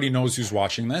everybody knows who's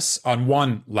watching this, on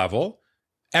one level,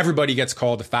 everybody gets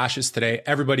called a fascist today.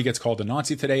 Everybody gets called a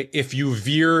Nazi today. If you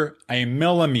veer a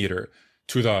millimeter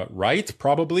to the right,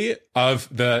 probably,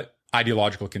 of the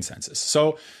ideological consensus.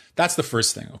 So that's the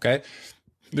first thing. Okay.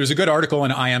 There's a good article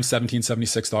in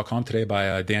im1776.com today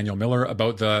by Daniel Miller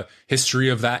about the history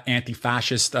of that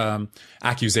anti-fascist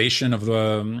accusation of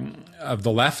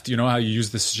the left. You know, how you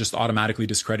use this to just automatically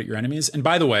discredit your enemies. And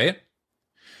by the way,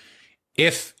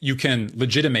 if you can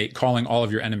legitimate calling all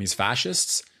of your enemies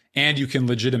fascists, and you can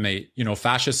legitimate,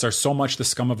 fascists are so much the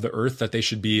scum of the earth that they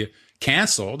should be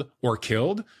canceled or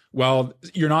killed, well,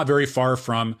 you're not very far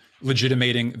from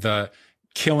legitimating the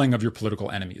killing of your political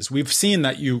enemies. We've seen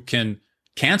that you can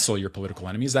cancel your political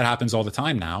enemies. That happens all the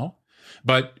time now.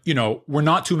 But, we're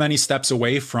not too many steps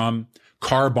away from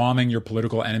car bombing your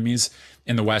political enemies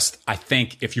in the West, I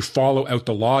think, if you follow out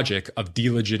the logic of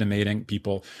delegitimating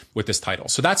people with this title.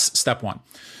 So that's step one.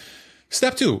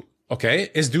 Step two, okay,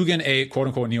 is Dugin a quote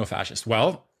unquote neo-fascist?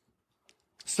 Well,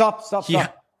 stop.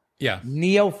 Yeah.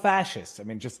 Neo-fascist. I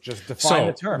mean, just define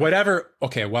the term. Whatever.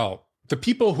 Okay, well, the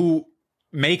people who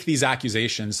make these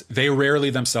accusations, they rarely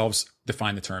themselves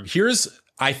define the term. Here's,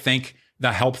 I think,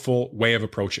 the helpful way of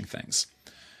approaching things.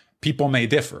 People may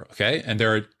differ, okay? And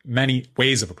there are many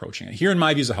ways of approaching it. Here, in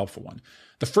my view, is a helpful one.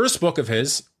 The first book of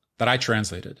his that I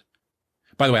translated,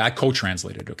 by the way, I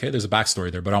co-translated, okay? There's a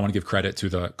backstory there, but I want to give credit to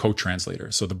the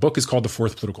co-translator. So the book is called The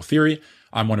Fourth Political Theory.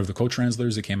 I'm one of the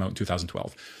co-translators. It came out in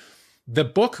 2012. The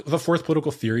book, The Fourth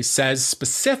Political Theory, says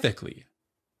specifically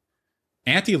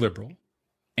anti-liberal,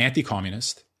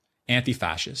 anti-communist,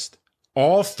 anti-fascist.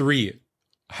 All three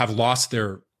have lost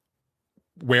their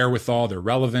wherewithal, their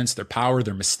relevance, their power.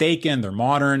 They're mistaken. They're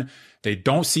modern. They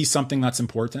don't see something that's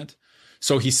important.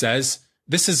 So he says,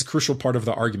 this is a crucial part of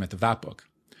the argument of that book.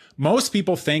 Most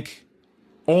people think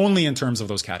only in terms of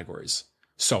those categories.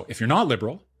 So if you're not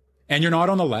liberal and you're not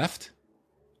on the left,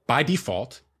 by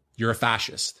default, you're a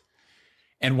fascist.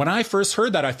 And when I first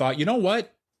heard that, I thought, you know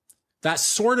what? That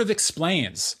sort of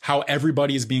explains how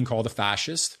everybody is being called a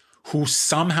fascist who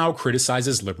somehow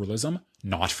criticizes liberalism,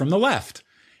 not from the left.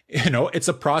 It's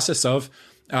a process of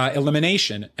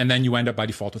elimination, and then you end up by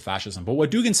default with fascism. But what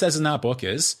Dugin says in that book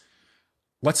is,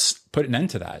 let's put an end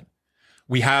to that.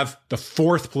 We have the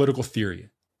fourth political theory,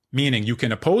 meaning you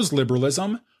can oppose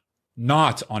liberalism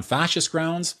not on fascist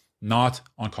grounds, not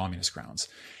on communist grounds.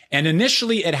 And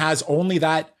initially, it has only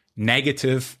that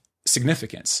negative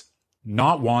significance.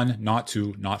 Not one, not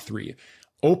two, not three.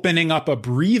 Opening up a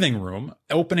breathing room,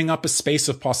 opening up a space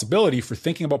of possibility for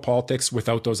thinking about politics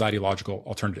without those ideological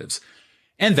alternatives.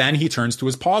 And then he turns to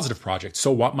his positive project.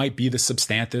 So what might be the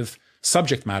substantive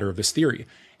subject matter of this theory?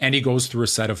 And he goes through a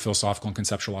set of philosophical and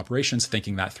conceptual operations,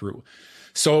 thinking that through.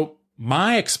 So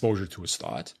my exposure to his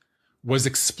thought was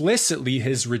explicitly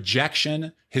his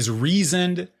rejection, his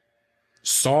reasoned,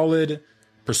 solid,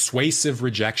 persuasive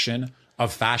rejection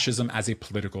of fascism as a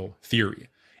political theory.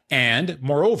 And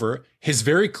moreover, his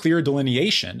very clear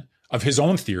delineation of his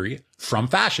own theory from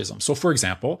fascism. So for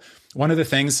example, one of the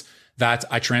things that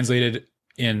I translated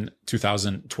in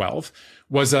 2012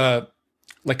 was a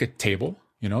table,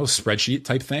 spreadsheet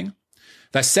type thing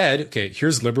that said, okay,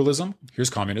 here's liberalism, here's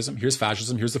communism, here's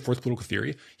fascism, here's the fourth political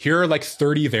theory. Here are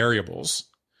 30 variables.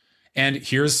 And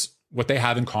here's what they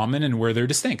have in common and where they're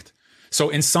distinct. So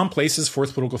in some places,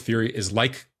 fourth political theory is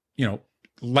like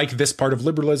this part of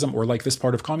liberalism, or like this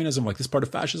part of communism, like this part of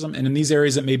fascism. And in these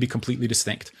areas, it may be completely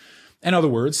distinct. In other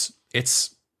words,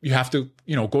 you have to,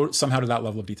 go somehow to that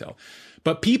level of detail.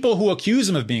 But people who accuse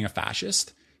him of being a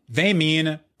fascist, they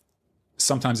mean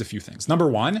sometimes a few things. Number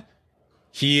one,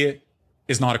 he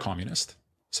is not a communist.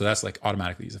 So that's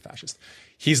automatically he's a fascist.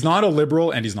 He's not a liberal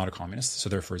and he's not a communist. So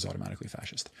therefore he's automatically a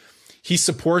fascist. He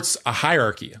supports a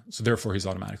hierarchy, so therefore he's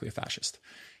automatically a fascist.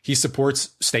 He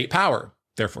supports state power,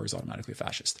 therefore he's automatically a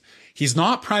fascist. He's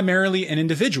not primarily an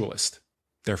individualist,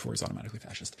 therefore he's automatically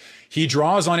fascist. He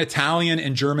draws on Italian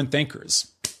and German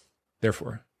thinkers,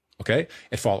 therefore, okay,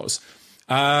 it follows.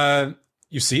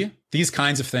 You see, these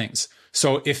kinds of things.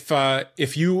 So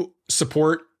if you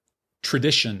support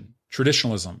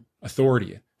traditionalism,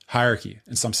 authority, hierarchy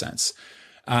in some sense,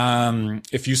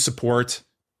 if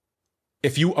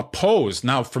you oppose,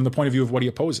 now from the point of view of what he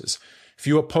opposes, if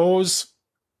you oppose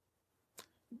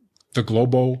the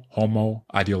global homo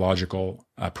ideological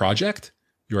project,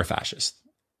 you're a fascist,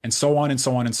 and so on and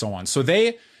so on and so on. So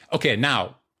okay,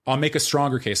 now I'll make a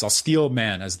stronger case. I'll steel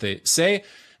man, as they say,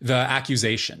 the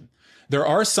accusation. There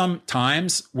are some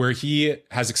times where he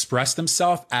has expressed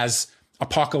himself as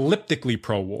apocalyptically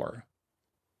pro-war.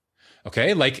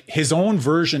 Okay, like his own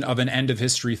version of an end of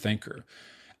history thinker.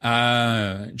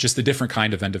 Just a different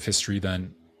kind of end of history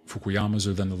than Fukuyama's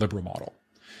or than the liberal model.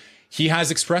 He has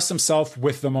expressed himself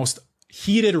with the most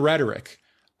heated rhetoric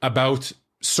about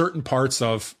certain parts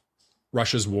of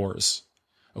Russia's wars.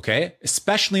 Okay,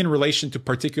 especially in relation to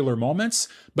particular moments,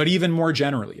 but even more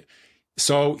generally.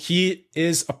 So he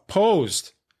is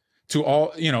opposed to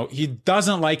all, he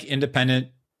doesn't like independent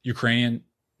Ukrainian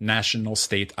national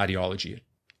state ideology.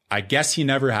 I guess he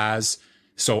never has.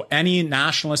 So any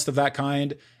nationalist of that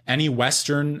kind, any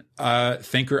Western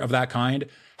thinker of that kind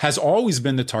has always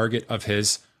been the target of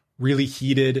his really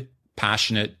heated,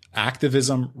 passionate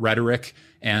activism, rhetoric,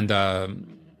 and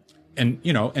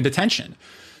attention.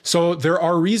 So there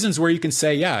are reasons where you can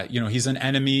say, yeah, he's an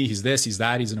enemy, he's this, he's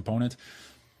that, he's an opponent.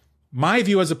 My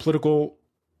view as a political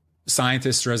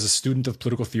scientist or as a student of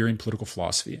political theory and political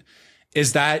philosophy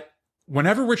is that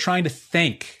whenever we're trying to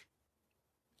think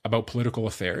about political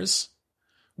affairs,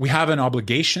 we have an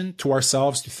obligation to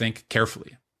ourselves to think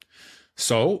carefully.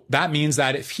 So that means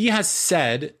that if he has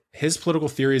said his political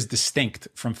theory is distinct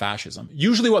from fascism,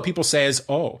 usually what people say is,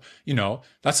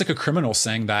 that's like a criminal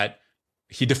saying that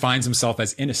he defines himself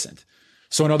as innocent.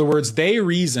 So in other words, they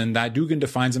reason that Dugin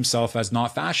defines himself as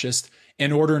not fascist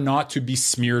in order not to be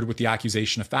smeared with the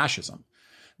accusation of fascism.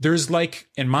 There's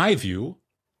in my view,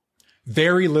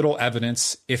 very little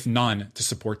evidence, if none, to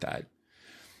support that.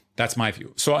 That's my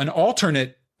view. So an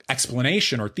alternate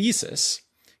explanation or thesis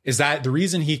is that the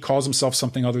reason he calls himself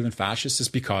something other than fascist is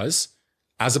because,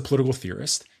 as a political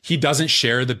theorist, he doesn't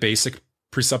share the basic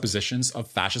presuppositions of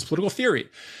fascist political theory.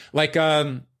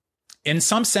 In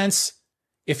some sense,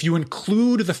 if you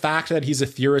include the fact that he's a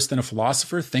theorist and a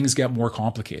philosopher, things get more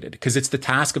complicated because it's the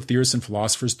task of theorists and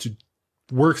philosophers to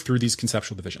work through these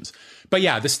conceptual divisions. But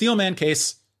yeah, the Steelman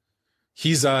case,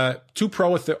 he's too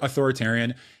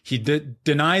pro-authoritarian. He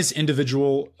denies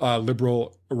individual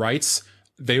liberal rights.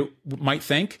 They might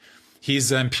think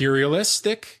he's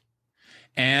imperialistic,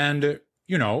 and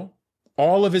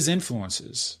all of his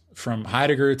influences, from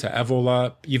Heidegger to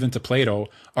Evola, even to Plato,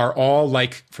 are all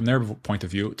from their point of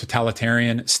view,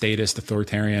 totalitarian, statist,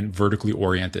 authoritarian, vertically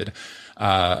oriented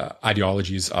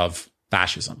ideologies of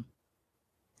fascism.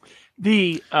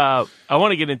 I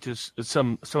want to get into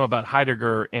some about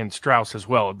Heidegger and Strauss as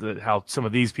well, how some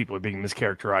of these people are being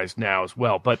mischaracterized now as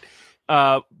well. But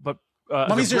let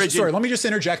me just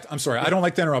interject. I'm sorry, I don't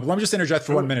like to interrupt. Let me just interject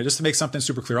for 1 minute, just to make something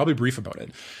super clear. I'll be brief about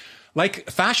it.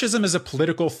 Fascism is a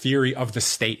political theory of the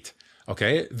state.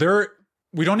 Okay,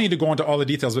 we don't need to go into all the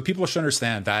details, but people should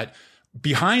understand that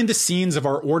behind the scenes of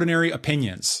our ordinary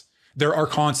opinions, there are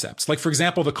concepts. For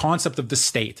example, the concept of the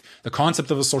state, the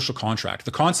concept of a social contract,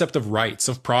 the concept of rights,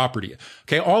 of property.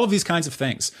 Okay, all of these kinds of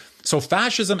things. So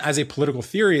fascism as a political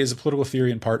theory is a political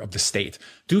theory in part of the state.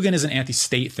 Dugin is an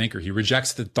anti-state thinker. He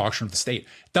rejects the doctrine of the state.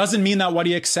 Doesn't mean that what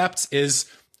he accepts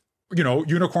is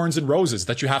unicorns and roses,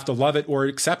 that you have to love it or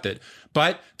accept it.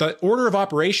 But the order of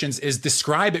operations is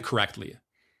describe it correctly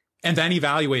and then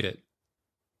evaluate it.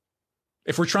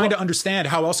 If we're trying to understand,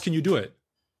 how else can you do it?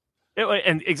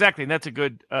 And exactly. And that's a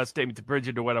good statement to bridge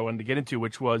into what I wanted to get into,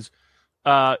 which was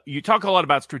you talk a lot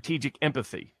about strategic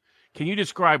empathy. Can you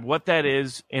describe what that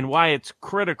is and why it's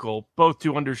critical, both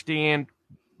to understand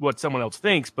what someone else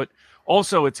thinks, but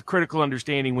also it's a critical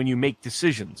understanding when you make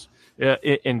decisions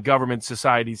in government,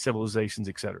 society, civilizations,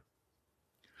 etc.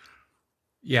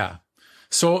 Yeah.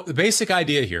 So the basic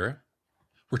idea here,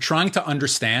 we're trying to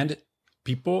understand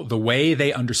people the way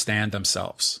they understand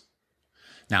themselves.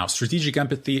 Now, strategic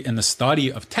empathy in the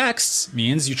study of texts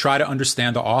means you try to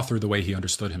understand the author the way he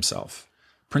understood himself.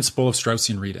 Principle of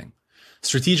Straussian reading.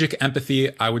 Strategic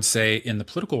empathy, I would say, in the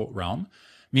political realm,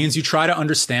 means you try to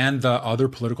understand the other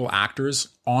political actors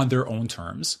on their own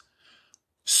terms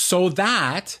so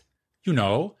that,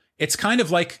 it's kind of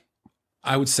like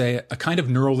I would say, a kind of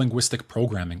neurolinguistic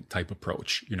programming type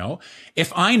approach. You know,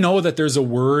 if I know that there's a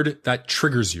word that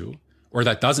triggers you or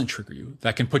that doesn't trigger you,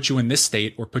 that can put you in this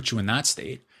state or put you in that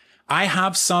state, I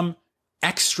have some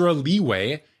extra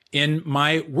leeway in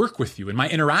my work with you, in my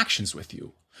interactions with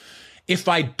you. If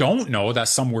I don't know that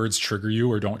some words trigger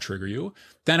you or don't trigger you,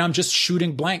 then I'm just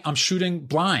shooting blank. I'm shooting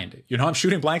blind. You know, I'm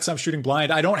shooting blanks. I'm shooting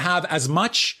blind. I don't have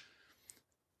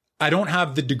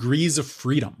the degrees of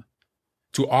freedom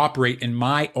to operate in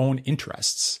my own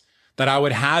interests that I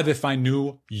would have if I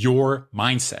knew your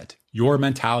mindset, your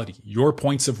mentality, your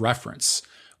points of reference,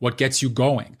 what gets you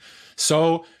going.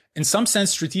 So in some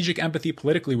sense, strategic empathy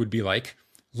politically would be like,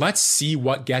 let's see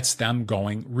what gets them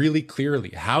going really clearly.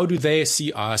 How do they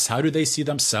see us? How do they see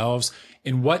themselves?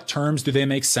 In what terms do they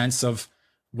make sense of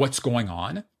what's going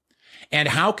on? And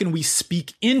how can we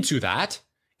speak into that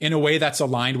in a way that's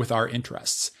aligned with our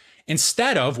interests?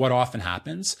 Instead of what often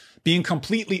happens, being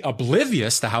completely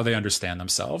oblivious to how they understand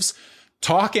themselves,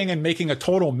 talking and making a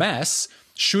total mess,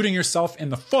 shooting yourself in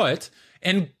the foot,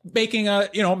 and making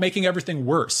everything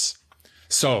worse.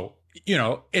 So, you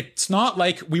know, it's not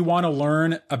like we want to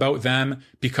learn about them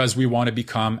because we want to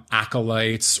become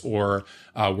acolytes or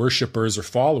worshipers or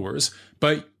followers,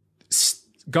 but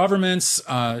governments,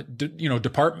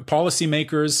 department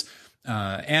policymakers,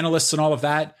 analysts, and all of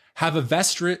that have a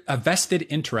vested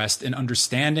interest in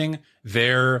understanding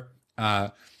their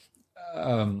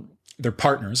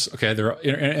partners, okay, their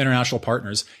international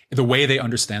partners, the way they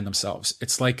understand themselves.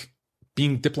 It's like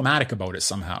being diplomatic about it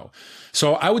somehow.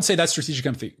 So I would say that's strategic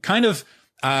empathy. Kind of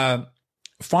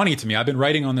funny to me. I've been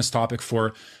writing on this topic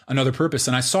for another purpose,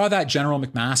 and I saw that General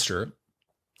McMaster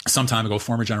some time ago,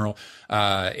 former General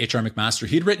H.R. McMaster.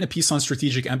 He'd written a piece on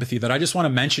strategic empathy that I just want to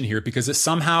mention here because it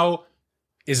somehow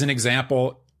is an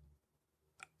example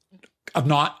of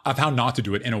how not to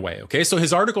do it in a way. Okay, so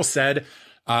his article said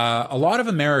a lot of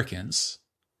Americans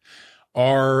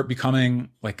are becoming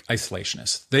like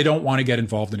isolationists. They don't want to get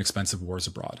involved in expensive wars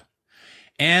abroad.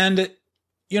 And,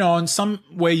 you know, in some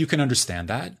way you can understand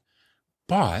that,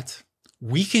 but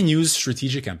we can use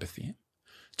strategic empathy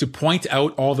to point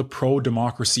out all the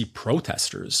pro-democracy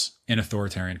protesters in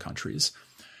authoritarian countries,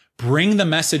 bring the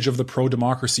message of the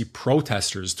pro-democracy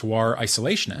protesters to our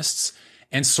isolationists,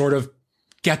 and sort of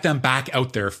get them back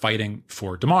out there fighting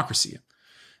for democracy.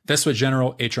 That's what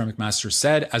General H.R. McMaster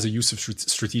said as a use of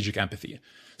strategic empathy.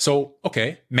 So,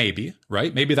 okay, maybe,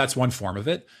 right? Maybe that's one form of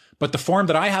it. But the form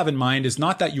that I have in mind is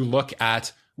not that you look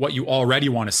at what you already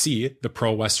want to see, the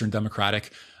pro-Western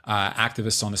democratic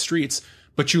activists on the streets,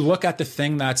 but you look at the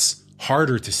thing that's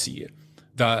harder to see,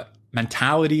 the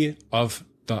mentality of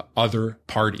the other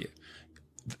party,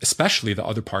 especially the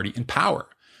other party in power.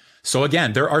 So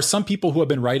again, there are some people who have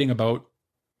been writing about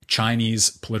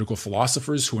Chinese political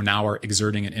philosophers who now are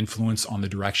exerting an influence on the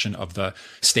direction of the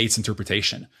state's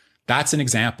interpretation. That's an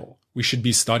example. We should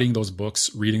be studying those books,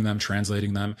 reading them,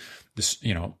 translating them,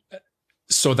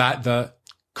 so that the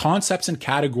concepts and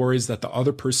categories that the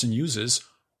other person uses,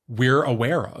 we're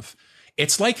aware of.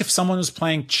 It's like if someone was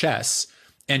playing chess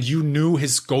and you knew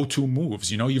his go-to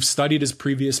moves, you've studied his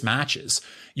previous matches.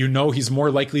 You know he's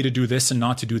more likely to do this and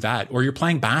not to do that. Or you're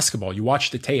playing basketball. You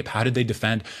watch the tape. How did they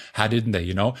defend? How didn't they?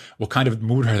 What kind of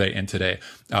mood are they in today?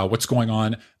 What's going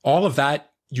on? All of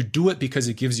that, you do it because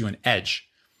it gives you an edge.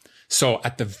 So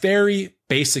at the very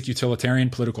basic utilitarian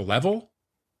political level,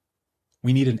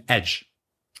 we need an edge.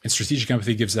 And strategic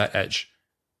empathy gives that edge.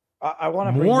 I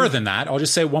want to more than that. I'll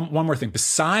just say one more thing.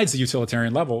 Besides the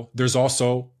utilitarian level, there's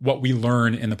also what we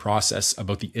learn in the process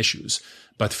about the issues.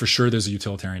 But for sure, there's a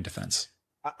utilitarian defense.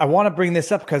 I want to bring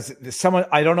this up because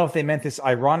I don't know if they meant this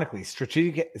ironically,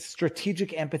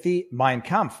 strategic empathy, Mein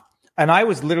Kampf. And I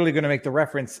was literally going to make the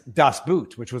reference Das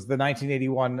Boot, which was the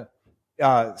 1981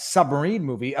 submarine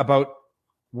movie about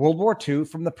World War II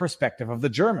from the perspective of the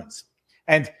Germans.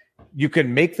 And you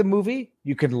can make the movie,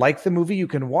 you can like the movie, you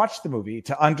can watch the movie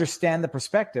to understand the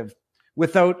perspective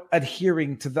without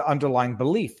adhering to the underlying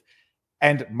belief.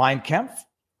 And Mein Kampf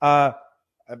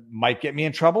might get me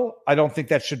in trouble. I don't think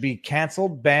that should be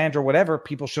canceled, banned, or whatever.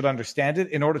 People should understand it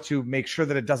in order to make sure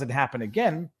that it doesn't happen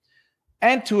again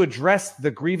and to address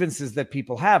the grievances that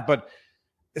people have. But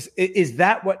is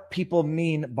that what people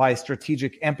mean by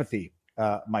strategic empathy,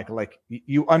 Michael? Like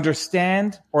you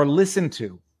understand or listen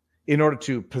to in order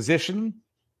to position,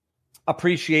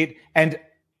 appreciate, and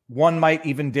one might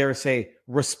even dare say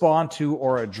respond to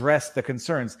or address the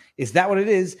concerns. Is that what it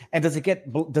is? And does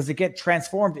it get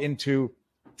transformed into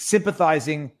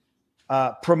sympathizing,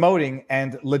 promoting,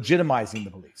 and legitimizing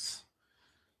the beliefs?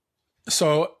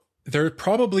 So there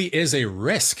probably is a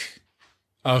risk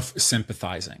of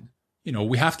sympathizing,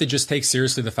 we have to just take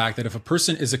seriously the fact that if a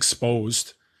person is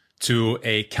exposed to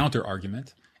a counter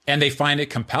argument and they find it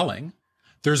compelling,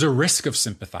 there's a risk of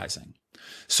sympathizing.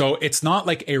 So it's not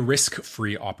like a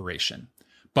risk-free operation.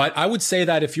 But I would say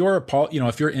that if you're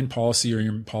if you're in policy or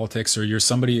you're in politics or you're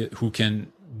somebody who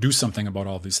can do something about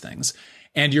all these things,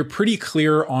 and you're pretty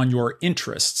clear on your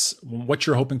interests, what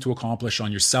you're hoping to accomplish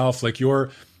on yourself, like you're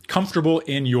comfortable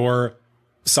in your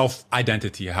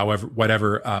self-identity, however,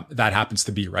 whatever that happens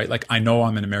to be, right? Like, I know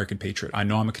I'm an American patriot. I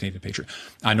know I'm a Canadian patriot.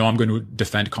 I know I'm going to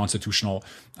defend constitutional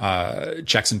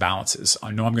checks and balances.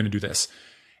 I know I'm going to do this.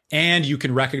 And you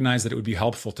can recognize that it would be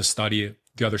helpful to study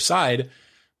the other side,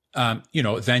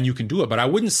 then you can do it. But I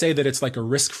wouldn't say that it's like a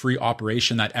risk-free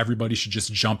operation that everybody should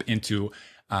just jump into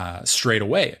straight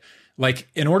away. Like,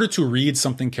 in order to read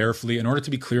something carefully, in order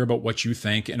to be clear about what you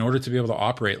think, in order to be able to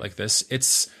operate like this,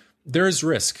 there is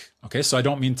risk. Okay. So I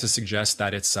don't mean to suggest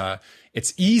that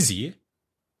it's easy,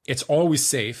 it's always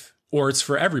safe, or it's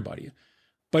for everybody.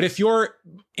 But if you're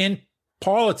in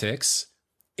politics,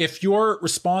 if you're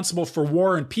responsible for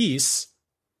war and peace,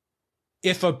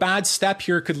 if a bad step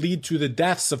here could lead to the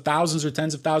deaths of thousands or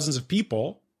tens of thousands of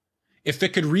people, if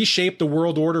it could reshape the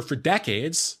world order for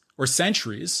decades or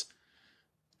centuries,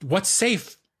 what's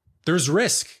safe? There's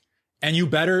risk, and you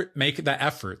better make the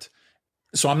effort.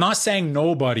 So I'm not saying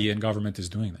nobody in government is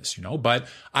doing this, but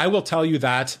I will tell you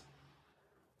that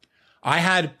I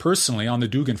had personally on the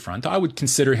Dugin front, I would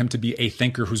consider him to be a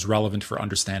thinker who's relevant for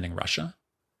understanding Russia.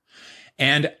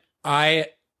 And I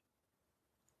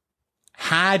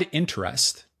had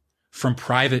interest from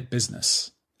private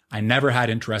business. I never had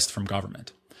interest from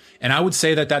government. And I would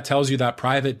say that tells you that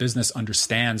private business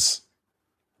understands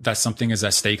that something is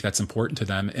at stake that's important to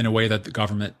them in a way that the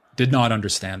government did not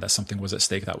understand that something was at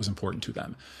stake that was important to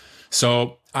them.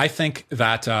 So I think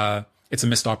that it's a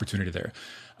missed opportunity there.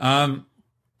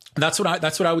 That's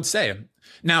what I would say.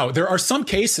 Now, there are some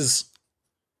cases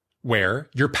where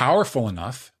you're powerful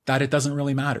enough that it doesn't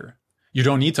really matter. You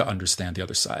don't need to understand the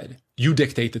other side. You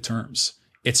dictate the terms.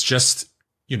 It's just,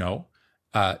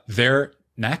 their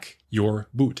neck, your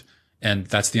boot. And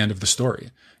that's the end of the story.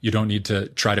 You don't need to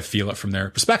try to feel it from their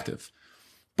perspective.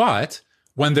 But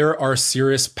when there are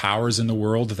serious powers in the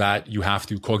world that you have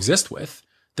to coexist with,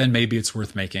 then maybe it's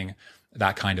worth making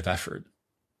that kind of effort.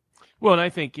 Well, and I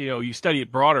think, you study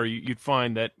it broader, you'd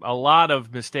find that a lot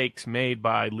of mistakes made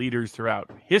by leaders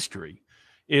throughout history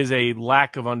is a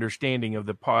lack of understanding of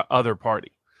the other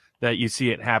party, that you see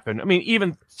it happen. I mean,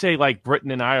 even say like Britain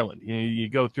and Ireland, you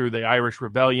go through the Irish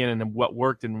Rebellion and what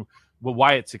worked and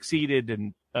why it succeeded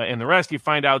and the rest, you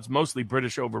find out it's mostly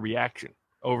British overreaction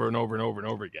over and over and over and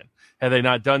over again. Had they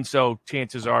not done so,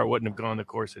 chances are it wouldn't have gone the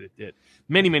course that it did.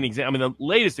 Many examples. I mean, the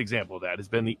latest example of that has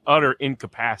been the utter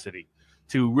incapacity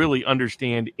to really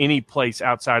understand any place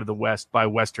outside of the West by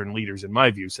Western leaders, in my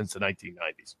view, since the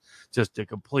 1990s. Just a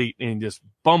complete and just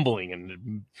bumbling.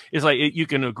 And it's like you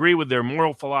can agree with their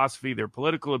moral philosophy, their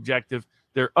political objective.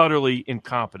 They're utterly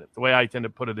incompetent. The way I tend to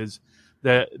put it is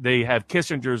that they have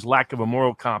Kissinger's lack of a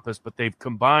moral compass, but they've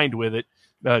combined with it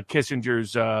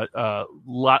Kissinger's a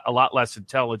lot less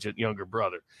intelligent younger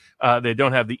brother. They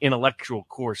don't have the intellectual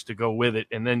course to go with it.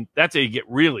 And then that's how you get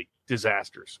really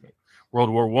disastrous. I mean, World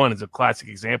War I is a classic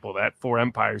example of that. 4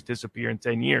 empires disappear in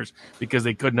 10 years because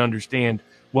they couldn't understand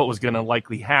what was going to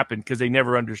likely happen because they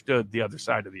never understood the other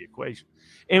side of the equation.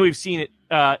 And we've seen it,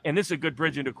 and this is a good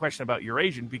bridge into a question about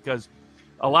Eurasian, because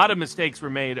a lot of mistakes were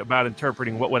made about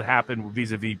interpreting what would happen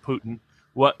vis-a-vis Putin,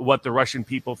 what the Russian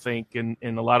people think, and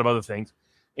a lot of other things.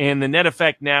 And the net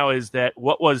effect now is that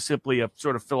what was simply a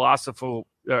sort of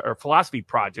philosophy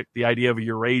project, the idea of a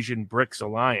Eurasian BRICS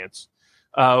alliance,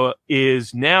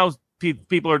 is now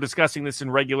people are discussing this in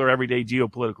regular everyday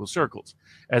geopolitical circles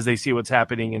as they see what's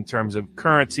happening in terms of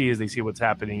currency, as they see what's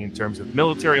happening in terms of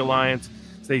military alliance,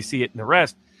 as they see it in the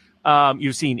rest.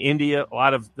 You've seen India. A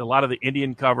lot of the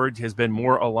Indian coverage has been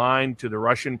more aligned to the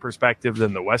Russian perspective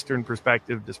than the Western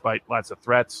perspective, despite lots of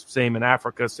threats. Same in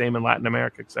Africa, same in Latin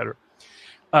America, et cetera.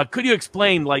 Could you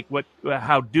explain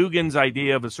how Dugin's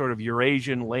idea of a sort of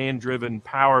Eurasian land-driven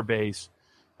power base,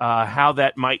 how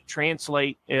that might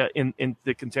translate in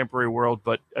the contemporary world,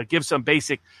 but give some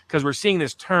basic, because we're seeing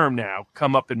this term now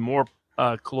come up in more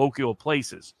colloquial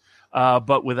places,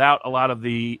 but without a lot of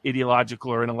the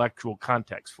ideological or intellectual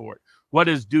context for it. What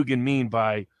does Dugin mean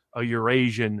by a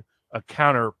Eurasian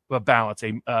counterbalance,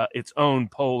 its own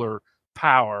polar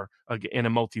power in a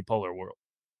multipolar world?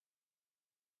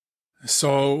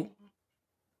 So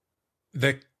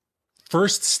the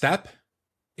first step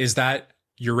is that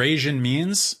Eurasian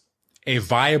means a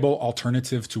viable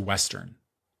alternative to Western.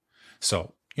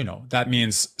 So, that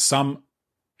means some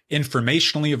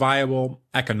informationally viable,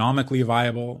 economically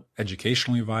viable,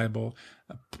 educationally viable,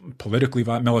 politically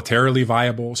viable, militarily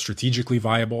viable, strategically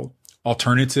viable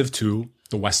alternative to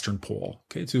the Western pole,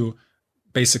 okay, to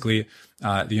basically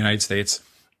the United States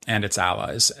and its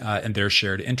allies and their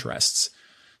shared interests.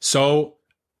 So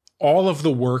all of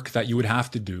the work that you would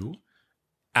have to do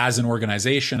as an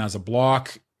organization, as a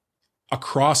bloc,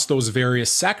 across those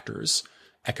various sectors,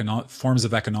 forms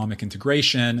of economic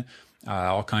integration,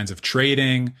 all kinds of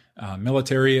trading,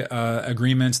 military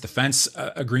agreements, defense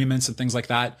agreements, and things like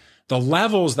that. The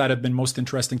levels that have been most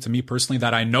interesting to me personally,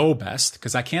 that I know best,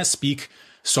 because I can't speak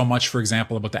so much, for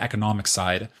example, about the economic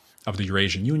side of the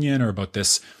Eurasian Union or about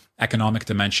this economic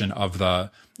dimension of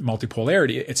the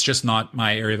multipolarity. It's just not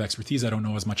my area of expertise. I don't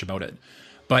know as much about it.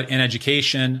 But in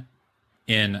education,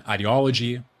 in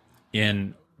ideology,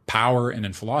 in power, and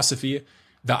in philosophy,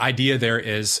 the idea there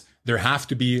is there have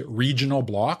to be regional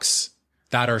blocs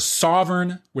that are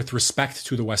sovereign with respect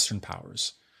to the Western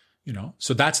powers.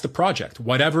 So that's the project.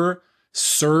 Whatever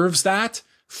serves that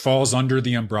falls under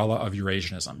the umbrella of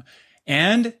Eurasianism.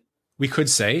 And we could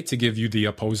say, to give you the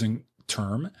opposing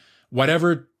term,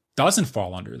 whatever doesn't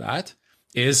fall under that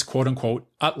is quote unquote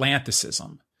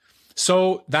Atlanticism.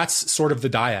 So that's sort of the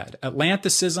dyad.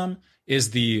 Atlanticism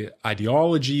is the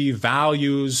ideology,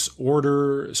 values,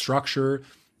 order, structure,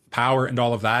 power, and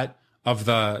all of that of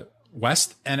the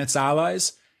West and its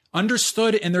allies,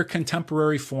 understood in their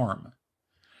contemporary form.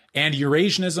 And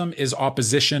Eurasianism is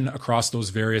opposition across those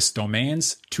various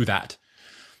domains to that.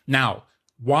 Now,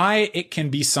 why it can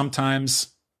be sometimes,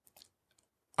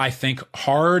 I think,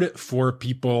 hard for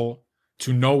people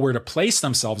to know where to place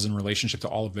themselves in relationship to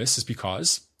all of this is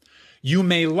because you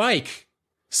may like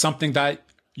something that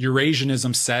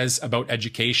Eurasianism says about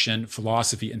education,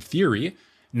 philosophy, and theory,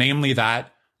 namely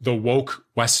that the woke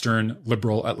Western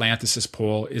liberal Atlanticist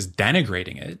pole is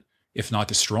denigrating it, if not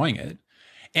destroying it,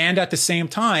 and at the same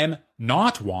time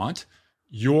not want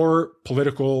your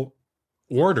political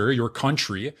order, your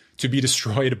country, to be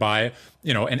destroyed by,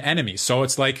 an enemy. So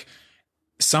it's like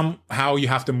somehow you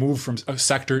have to move from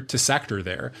sector to sector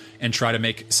there and try to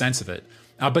make sense of it.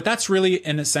 But that's really,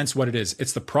 in a sense, what it is.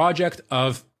 It's the project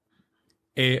of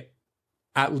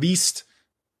at least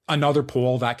another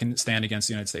pole that can stand against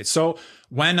the United States. So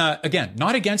when, again,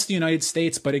 not against the United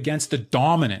States, but against the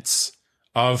dominance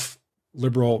of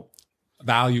liberal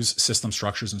values, system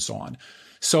structures, and so on.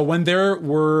 So when there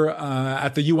were,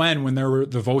 at the UN, when there were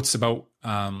the votes about,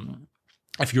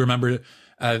 if you remember,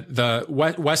 the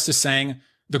West is saying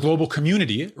the global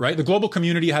community, right? The global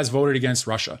community has voted against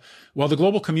Russia. Well, the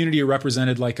global community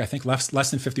represented, I think less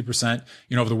than 50%,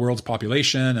 of the world's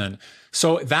population. And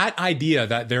so that idea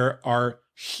that there are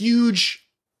huge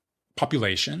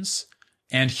populations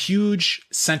and huge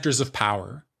centers of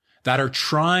power that are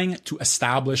trying to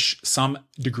establish some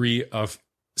degree of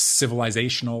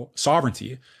civilizational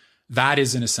sovereignty, that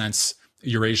is, in a sense,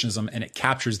 Eurasianism, and it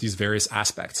captures these various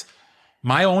aspects.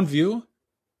 My own view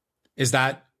is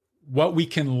that what we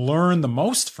can learn the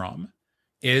most from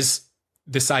is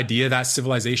this idea that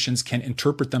civilizations can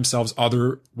interpret themselves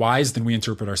otherwise than we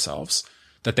interpret ourselves,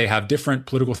 that they have different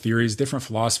political theories, different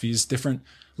philosophies, different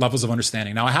levels of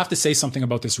understanding. Now, I have to say something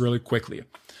about this really quickly.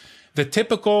 The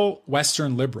typical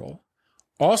Western liberal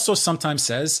also sometimes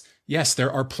says, yes,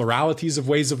 there are pluralities of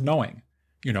ways of knowing,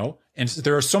 and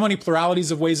there are so many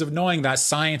pluralities of ways of knowing that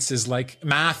science is like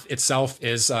math itself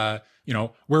is,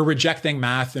 we're rejecting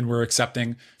math and we're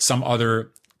accepting some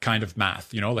other kind of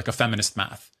math, like a feminist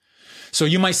math. So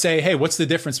you might say, hey, what's the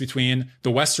difference between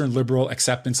the Western liberal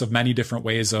acceptance of many different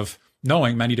ways of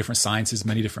knowing, many different sciences,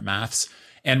 many different maths,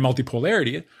 and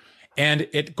multipolarity? And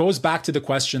it goes back to the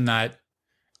question that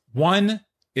one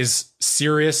is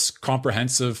serious,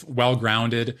 comprehensive,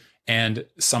 well-grounded, and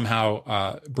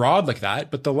somehow broad like that.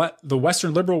 But the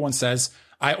Western liberal one says,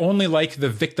 I only like the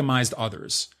victimized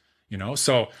others,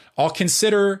 So I'll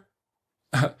consider,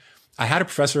 I had a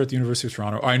professor at the University of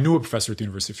Toronto, or I knew a professor at the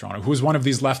University of Toronto, who was one of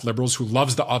these left liberals who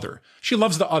loves the other. She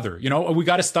loves the other, we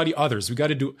got to study others. We got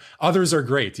to do, others are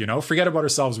great, forget about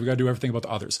ourselves. We got to do everything about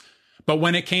the others. But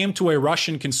when it came to a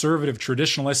Russian conservative,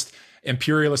 traditionalist,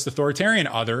 imperialist, authoritarian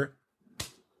other,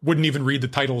 wouldn't even read the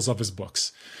titles of his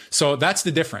books. So that's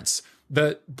the difference.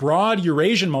 The broad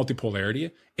Eurasian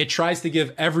multipolarity, it tries to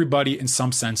give everybody in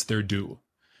some sense their due.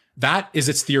 That is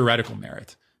its theoretical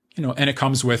merit, and it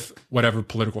comes with whatever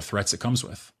political threats it comes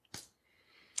with.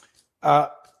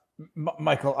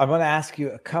 Michael, I'm going to ask you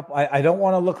a couple. I don't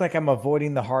want to look like I'm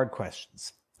avoiding the hard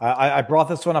questions. I brought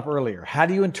this one up earlier. How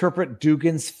do you interpret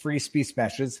Dugin's free speech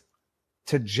messages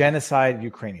to genocide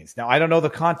Ukrainians? Now, I don't know the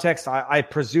context. I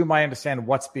presume I understand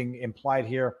what's being implied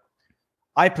here.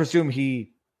 I presume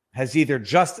he has either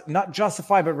not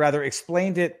justified, but rather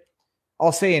explained it,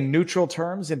 I'll say in neutral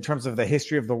terms, in terms of the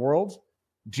history of the world.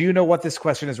 Do you know what this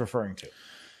question is referring to?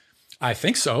 I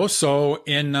think so. So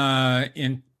in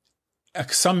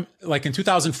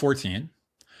 2014,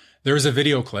 there was a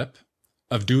video clip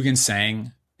of Dugin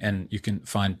saying, and you can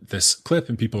find this clip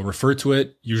and people refer to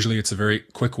it. Usually it's a very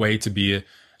quick way to be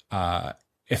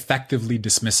effectively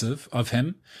dismissive of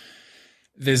him.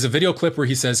 There's a video clip where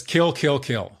he says, kill, kill,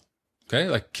 kill. Okay,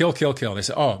 like kill, kill, kill. They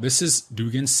say, oh, this is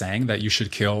Dugin saying that you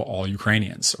should kill all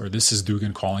Ukrainians, or this is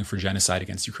Dugin calling for genocide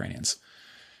against Ukrainians.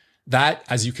 That,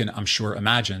 as you can, I'm sure,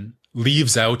 imagine,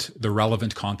 leaves out the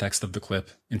relevant context of the clip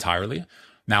entirely.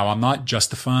 Now, I'm not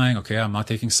justifying, okay, I'm not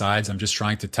taking sides. I'm just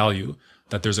trying to tell you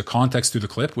that there's a context to the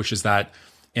clip, which is that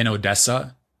in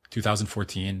Odessa,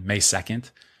 2014, May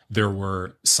 2nd, there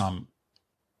were some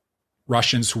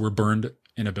Russians who were burned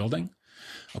in a building.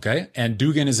 Okay. And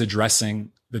Dugin is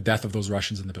addressing the death of those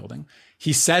Russians in the building.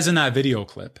 He says in that video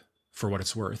clip, for what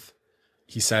it's worth,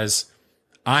 he says,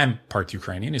 I'm part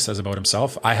Ukrainian. He says about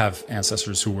himself, I have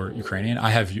ancestors who were Ukrainian.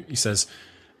 He says,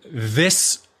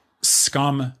 this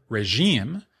scum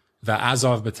regime, the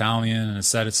Azov battalion, and et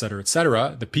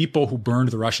cetera, the people who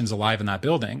burned the Russians alive in that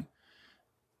building,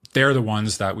 they're the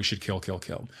ones that we should kill, kill,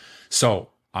 kill. So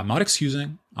I'm not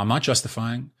excusing, I'm not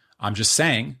justifying. I'm just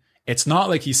saying, it's not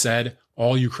like he said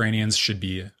all Ukrainians should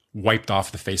be wiped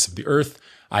off the face of the earth.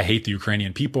 I hate the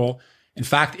Ukrainian people. In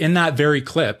fact, in that very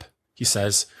clip, he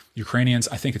says, Ukrainians,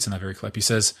 I think it's in that very clip, he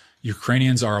says,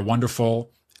 Ukrainians are a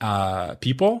wonderful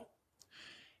people.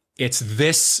 It's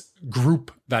this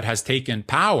group that has taken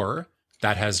power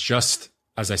that has just,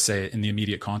 as I say, in the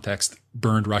immediate context,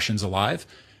 burned Russians alive.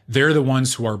 They're the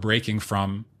ones who are breaking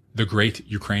from the great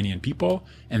Ukrainian people.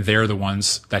 And they're the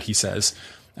ones that he says,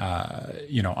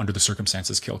 under the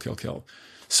circumstances, kill, kill, kill.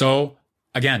 So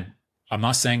again, I'm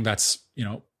not saying that's,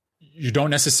 you don't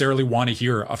necessarily want to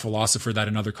hear a philosopher that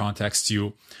in other contexts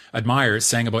you admire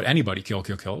saying about anybody, kill,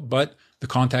 kill, kill. But the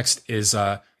context is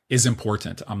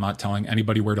important. I'm not telling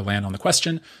anybody where to land on the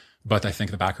question, but I think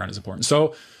the background is important.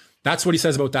 So that's what he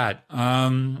says about that.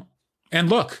 And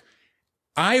look,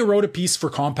 I wrote a piece for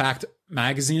Compact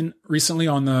magazine recently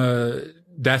on the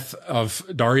death of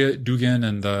Daria Dugin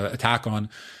and the attack on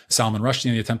Salman Rushdie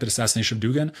and the attempted assassination of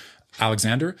Dugin,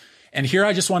 Alexander. And here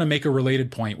I just want to make a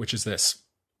related point, which is this.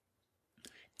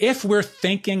 If we're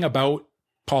thinking about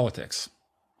politics,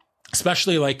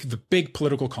 especially like the big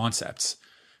political concepts,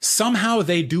 somehow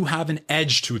they do have an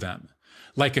edge to them.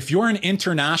 Like if you're an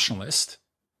internationalist,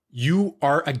 you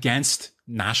are against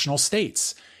national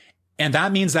states. And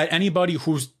that means that anybody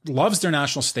who loves their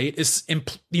national state is,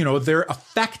 they're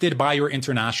affected by your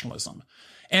internationalism.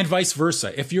 And vice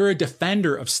versa. If you're a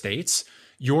defender of states,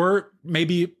 you're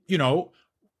maybe, you're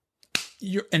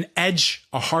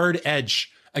a hard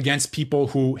edge against people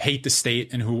who hate the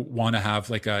state and who want to have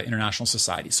like an international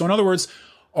society. So in other words,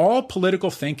 all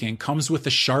political thinking comes with a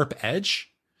sharp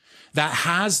edge that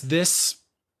has this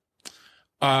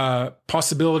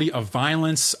possibility of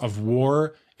violence, of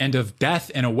war, and of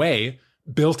death in a way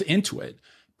built into it,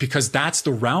 because that's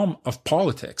the realm of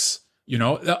politics,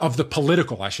 of the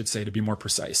political, I should say, to be more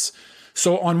precise.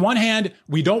 So on one hand,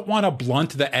 we don't want to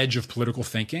blunt the edge of political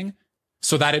thinking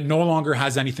so that it no longer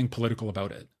has anything political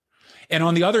about it. And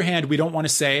on the other hand, we don't want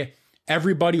to say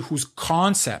everybody whose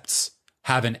concepts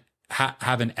have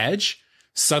an edge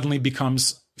suddenly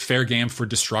becomes fair game for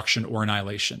destruction or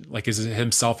annihilation, like is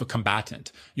himself a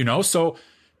combatant, So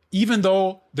even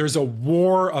though there's a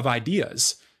war of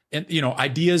ideas, and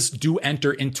ideas do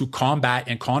enter into combat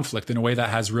and conflict in a way that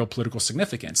has real political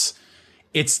significance,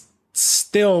 it's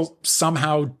still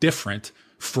somehow different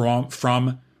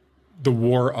from the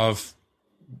war of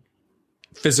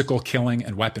physical killing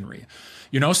and weaponry,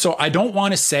 So I don't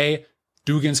want to say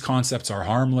Dugin's concepts are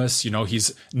harmless.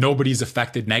 Nobody's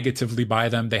affected negatively by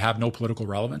them. They have no political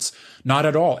relevance. Not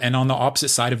at all. And on the opposite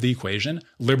side of the equation,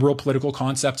 liberal political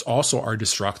concepts also are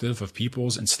destructive of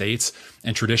peoples and states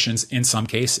and traditions in some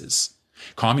cases.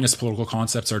 Communist political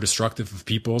concepts are destructive of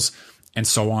peoples and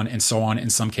so on in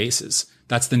some cases.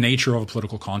 That's the nature of a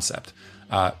political concept.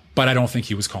 But I don't think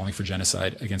he was calling for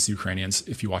genocide against the Ukrainians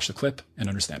if you watch the clip and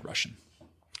understand Russian.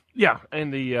 Yeah,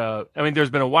 and there's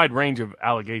been a wide range of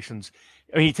allegations.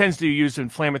 He tends to use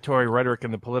inflammatory rhetoric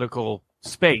in the political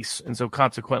space, and so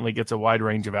consequently gets a wide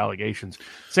range of allegations.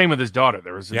 Same with his daughter.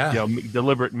 There was a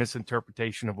deliberate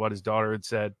misinterpretation of what his daughter had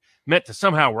said, meant to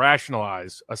somehow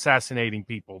rationalize assassinating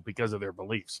people because of their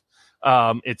beliefs.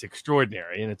 It's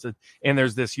extraordinary, and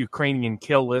there's this Ukrainian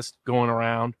kill list going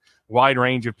around. Wide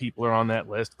range of people are on that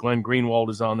list. Glenn Greenwald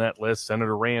is on that list.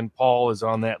 Senator Rand Paul is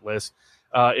on that list.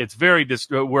 It's very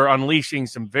we're unleashing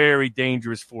some very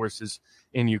dangerous forces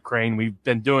in Ukraine. We've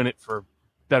been doing it for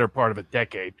better part of a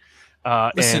decade.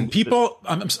 Listen, people,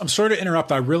 I'm sorry to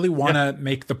interrupt. I really want to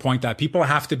make the point that people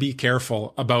have to be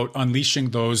careful about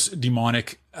unleashing those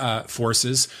demonic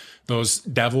forces, those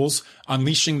devils,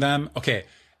 unleashing them. Okay,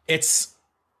 it's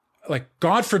like,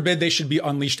 God forbid they should be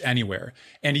unleashed anywhere.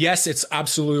 And yes, it's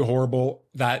absolutely horrible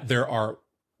that there are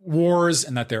wars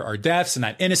and that there are deaths and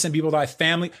that innocent people die.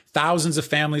 Thousands of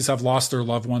families have lost their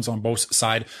loved ones on both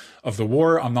sides of the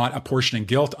war. I'm not apportioning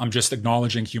guilt. I'm just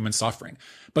acknowledging human suffering.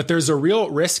 But there's a real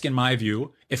risk, in my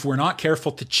view, if we're not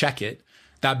careful to check it,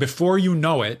 that before you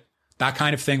know it, that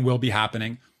kind of thing will be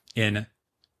happening in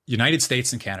United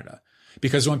States and Canada.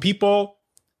 Because when people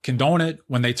condone it,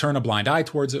 when they turn a blind eye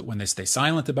towards it, when they stay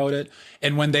silent about it,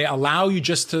 and when they allow you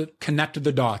just to connect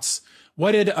the dots.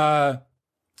 What did,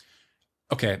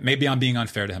 okay, maybe I'm being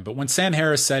unfair to him, but when Sam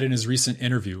Harris said in his recent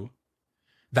interview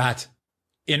that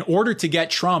in order to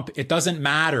get Trump, it doesn't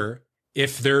matter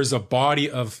if there's a body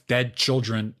of dead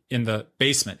children in the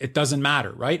basement. It doesn't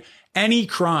matter, right? Any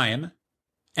crime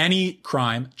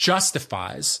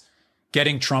justifies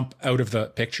getting Trump out of the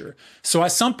picture. So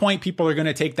at some point, people are going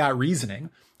to take that reasoning.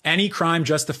 Any crime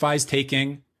justifies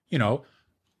taking,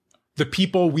 the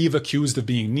people we've accused of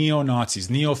being neo-Nazis,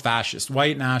 neo-fascists,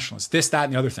 white nationalists, this, that,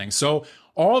 and the other thing. So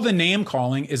all the name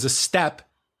calling is a step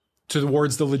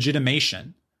towards the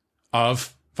legitimation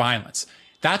of violence.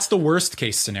 That's the worst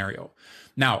case scenario.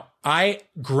 Now, I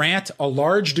grant a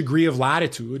large degree of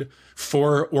latitude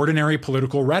for ordinary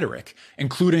political rhetoric,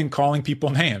 including calling people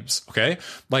names, okay?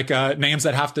 Like names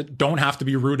that don't have to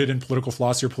be rooted in political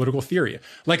philosophy or political theory.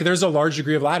 Like there's a large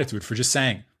degree of latitude for just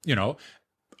saying,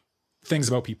 things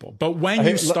about people. But when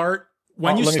you start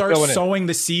sowing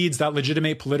the seeds that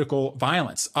legitimate political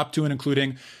violence, up to and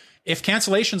including, if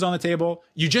cancellation's on the table,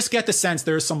 you just get the sense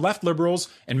there's some left liberals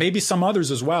and maybe some others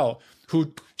as well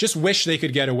who just wish they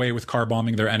could get away with car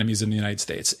bombing their enemies in the United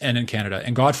States and in Canada.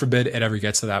 And God forbid it ever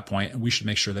gets to that point, and we should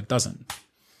make sure that it doesn't.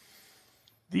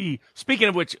 Speaking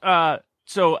of which,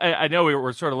 so I know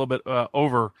we're sort of a little bit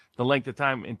over the length of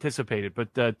time anticipated, but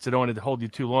so don't want to hold you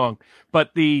too long.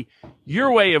 But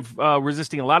your way of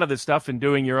resisting a lot of this stuff and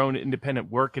doing your own independent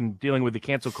work and dealing with the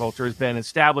cancel culture has been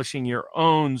establishing your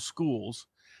own schools,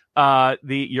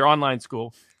 your online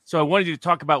school. So I wanted you to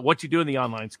talk about what you do in the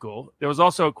online school. There was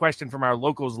also a question from our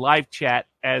locals live chat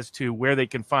as to where they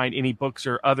can find any books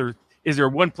or other. Is there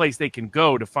one place they can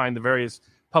go to find the various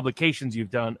publications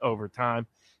you've done over time?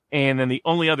 And then the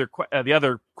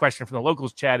other question from the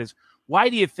locals chat is, why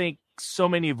do you think so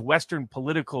many of Western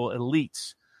political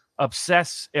elites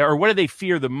obsess, or what do they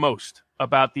fear the most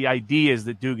about the ideas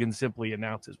that Dugin simply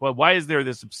announces? Well, why is there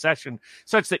this obsession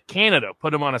such that Canada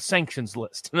put him on a sanctions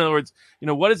list? In other words,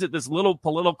 what is it, this little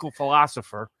political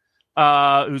philosopher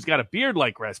who's got a beard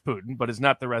like Rasputin, but is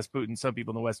not the Rasputin some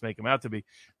people in the West make him out to be?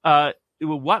 Why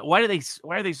are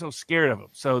they so scared of him?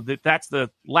 So that's the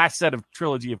last set of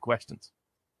trilogy of questions.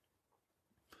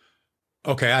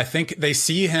 Okay, I think they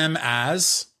see him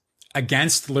as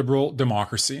against liberal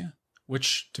democracy,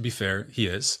 which, to be fair, he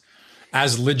is,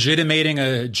 as legitimating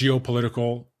a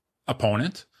geopolitical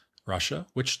opponent, Russia,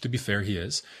 which, to be fair, he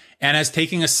is, and as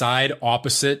taking a side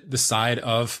opposite the side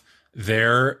of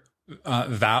their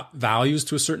values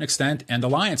to a certain extent and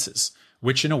alliances,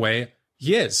 which, in a way,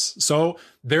 he is. So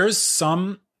there's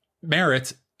some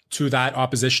merit to that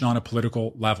opposition on a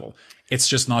political level. It's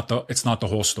just not the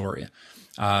whole story.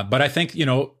 But I think,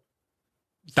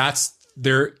 that's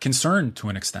their concern to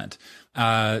an extent.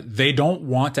 They don't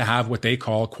want to have what they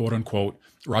call, quote unquote,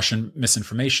 Russian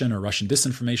misinformation or Russian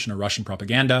disinformation or Russian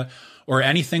propaganda or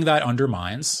anything that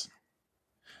undermines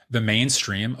the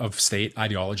mainstream of state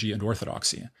ideology and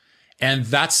orthodoxy. And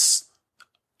that's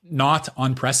not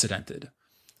unprecedented.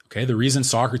 Okay. The reason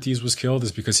Socrates was killed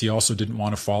is because he also didn't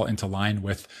want to fall into line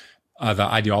with the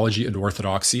ideology and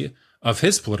orthodoxy of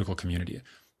his political community.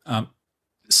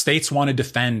 States want to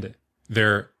defend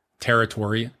their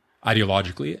territory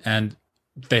ideologically, and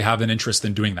they have an interest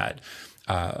in doing that.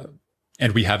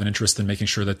 And we have an interest in making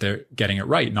sure that they're getting it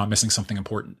right, not missing something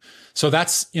important. So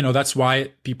that's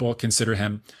why people consider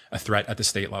him a threat at the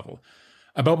state level.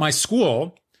 About my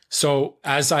school, so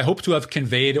as I hope to have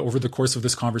conveyed over the course of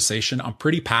this conversation, I'm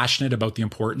pretty passionate about the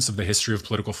importance of the history of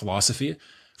political philosophy,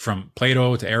 from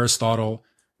Plato to Aristotle,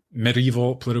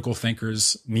 medieval political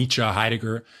thinkers, Nietzsche,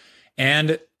 Heidegger.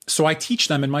 And so I teach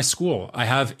them in my school. I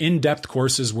have in-depth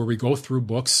courses where we go through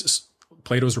books.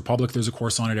 Plato's Republic, there's a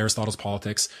course on it, Aristotle's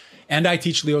Politics. And I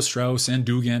teach Leo Strauss and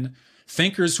Dugin,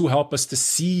 thinkers who help us to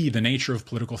see the nature of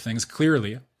political things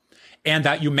clearly, and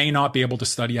that you may not be able to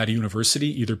study at a university,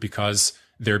 either because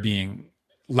they're being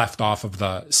left off of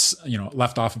the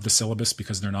syllabus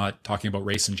because they're not talking about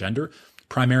race and gender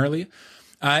primarily.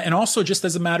 And also just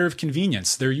as a matter of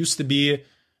convenience, there used to be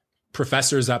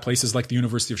professors at places like the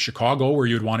University of Chicago where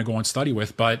you'd want to go and study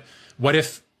with. But what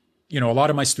if, a lot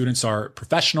of my students are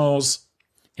professionals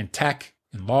in tech,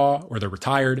 in law, or they're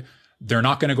retired. They're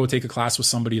not going to go take a class with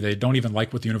somebody they don't even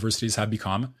like what the universities have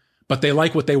become, but they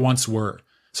like what they once were.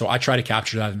 So I try to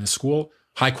capture that in the school,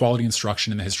 high quality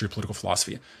instruction in the history of political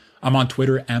philosophy. I'm on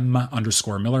Twitter,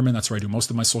 M_Millerman. That's where I do most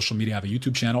of my social media. I have a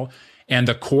YouTube channel. And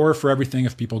the core for everything,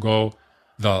 if people go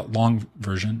the long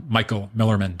version,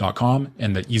 michaelmillerman.com,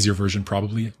 and the easier version,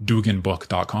 probably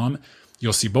duginbook.com,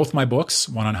 you'll see both my books,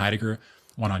 one on Heidegger,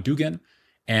 one on Dugin,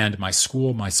 and my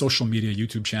school, my social media,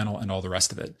 YouTube channel, and all the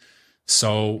rest of it.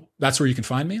 So that's where you can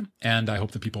find me. And I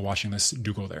hope the people watching this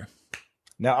do go there.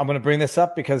 Now, I'm going to bring this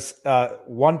up because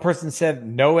one person said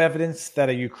no evidence that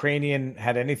a Ukrainian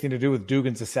had anything to do with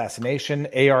Dugin's assassination.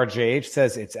 ARJH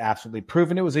says it's absolutely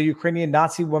proven it was a Ukrainian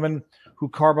Nazi woman who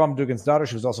car-bombed Dugin's daughter.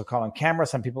 She was also caught on camera.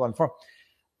 Some people uninformed.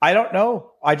 I don't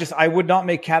know. I would not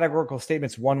make categorical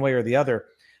statements one way or the other.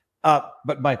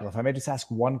 But Michael, if I may just ask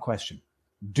one question.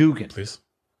 Dugin. Please.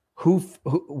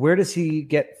 Where does he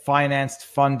get financed,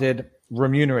 funded,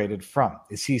 remunerated from?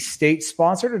 Is he state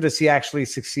sponsored, or does he actually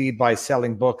succeed by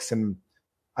selling books and,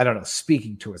 I don't know,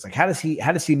 speaking tours? Like, how does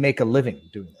he make a living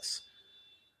doing this?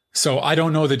 So I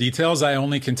don't know the details. I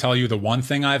only can tell you the one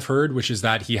thing I've heard, which is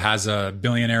that he has a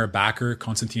billionaire backer,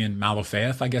 Konstantin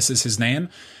Malofeyev, I guess is his name.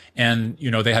 And,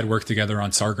 they had worked together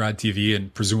on Tsargrad TV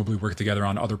and presumably worked together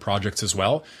on other projects as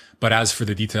well. But as for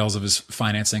the details of his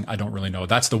financing, I don't really know.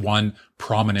 That's the one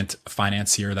prominent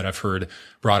financier that I've heard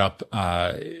brought up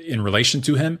in relation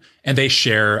to him. And they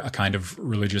share a kind of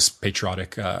religious,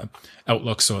 patriotic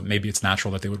outlook. So maybe it's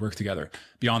natural that they would work together.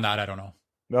 Beyond that, I don't know.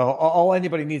 Well, all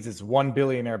anybody needs is one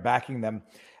billionaire backing them.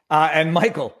 And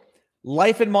Michael,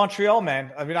 life in Montreal,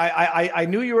 man. I mean, I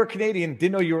knew you were Canadian,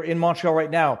 didn't know you were in Montreal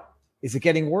right now. Is it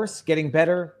getting worse, getting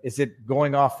better? Is it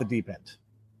going off the deep end?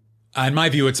 In my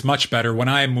view, it's much better. When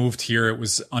I moved here, it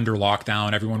was under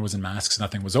lockdown. Everyone was in masks.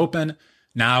 Nothing was open.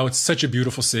 Now it's such a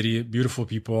beautiful city, beautiful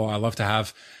people. I love to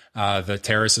have the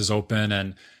terraces open.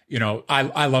 And,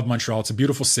 I love Montreal. It's a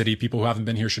beautiful city. People who haven't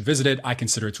been here should visit it. I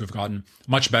consider it to have gotten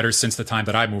much better since the time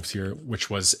that I moved here, which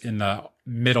was in the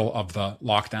middle of the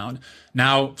lockdown.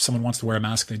 Now, if someone wants to wear a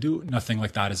mask, they do. Nothing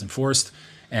like that is enforced.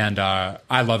 And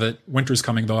I love it. Winter's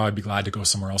coming, though. I'd be glad to go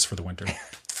somewhere else for the winter.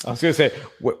 I was going to say,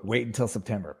 wait until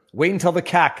September. Wait until the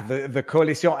CAQ, the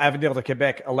Coalition Avenir de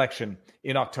Québec election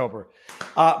in October.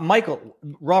 Michael,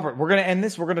 Robert, we're going to end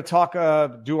this. We're going to talk,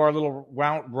 do our little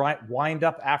wind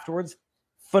up afterwards.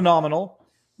 Phenomenal.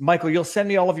 Michael, you'll send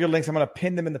me all of your links. I'm going to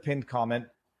pin them in the pinned comment.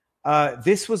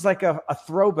 This was like a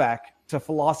throwback to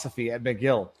philosophy at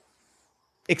McGill.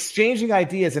 Exchanging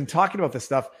ideas and talking about this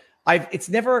stuff. It's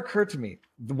never occurred to me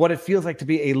what it feels like to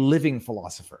be a living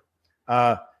philosopher,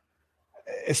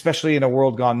 especially in a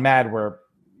world gone mad where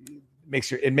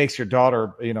it makes your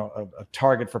daughter, a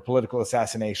target for political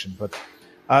assassination. But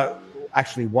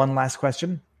actually, one last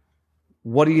question: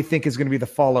 what do you think is going to be the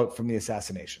fallout from the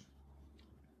assassination?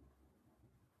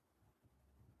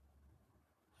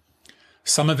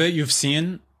 Some of it you've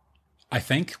seen, I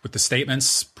think, with the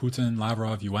statements, Putin,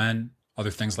 Lavrov, UN,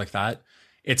 other things like that.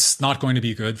 It's not going to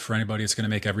be good for anybody. It's going to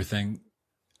make everything.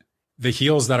 The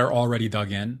heels that are already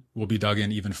dug in will be dug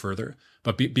in even further.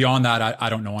 But beyond that, I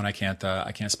don't know, and I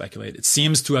can't speculate. It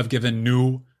seems to have given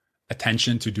new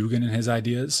attention to Dugin and his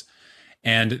ideas,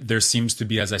 and there seems to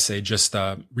be, as I say, just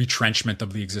a retrenchment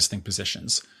of the existing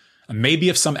positions. Maybe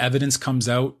if some evidence comes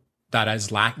out that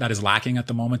is lacking at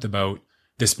the moment about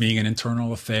this being an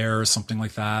internal affair or something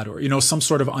like that, or some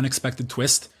sort of unexpected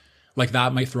twist like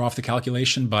that might throw off the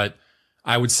calculation, but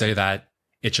I would say that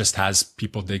it just has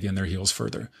people dig in their heels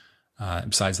further.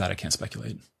 Besides that, I can't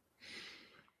speculate.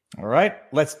 All right,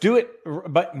 let's do it.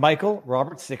 But Michael,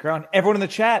 Robert, stick around. Everyone in the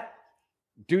chat,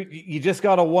 dude, you just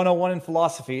got a 101 in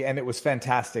philosophy, and it was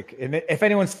fantastic. And if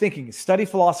anyone's thinking, study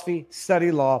philosophy,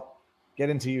 study law, get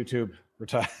into YouTube,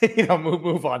 retire,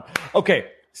 move on. Okay,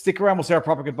 stick around. We'll say our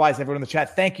proper goodbyes. Everyone in the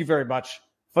chat, thank you very much.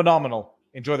 Phenomenal.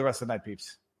 Enjoy the rest of the night,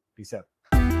 peeps. Peace out.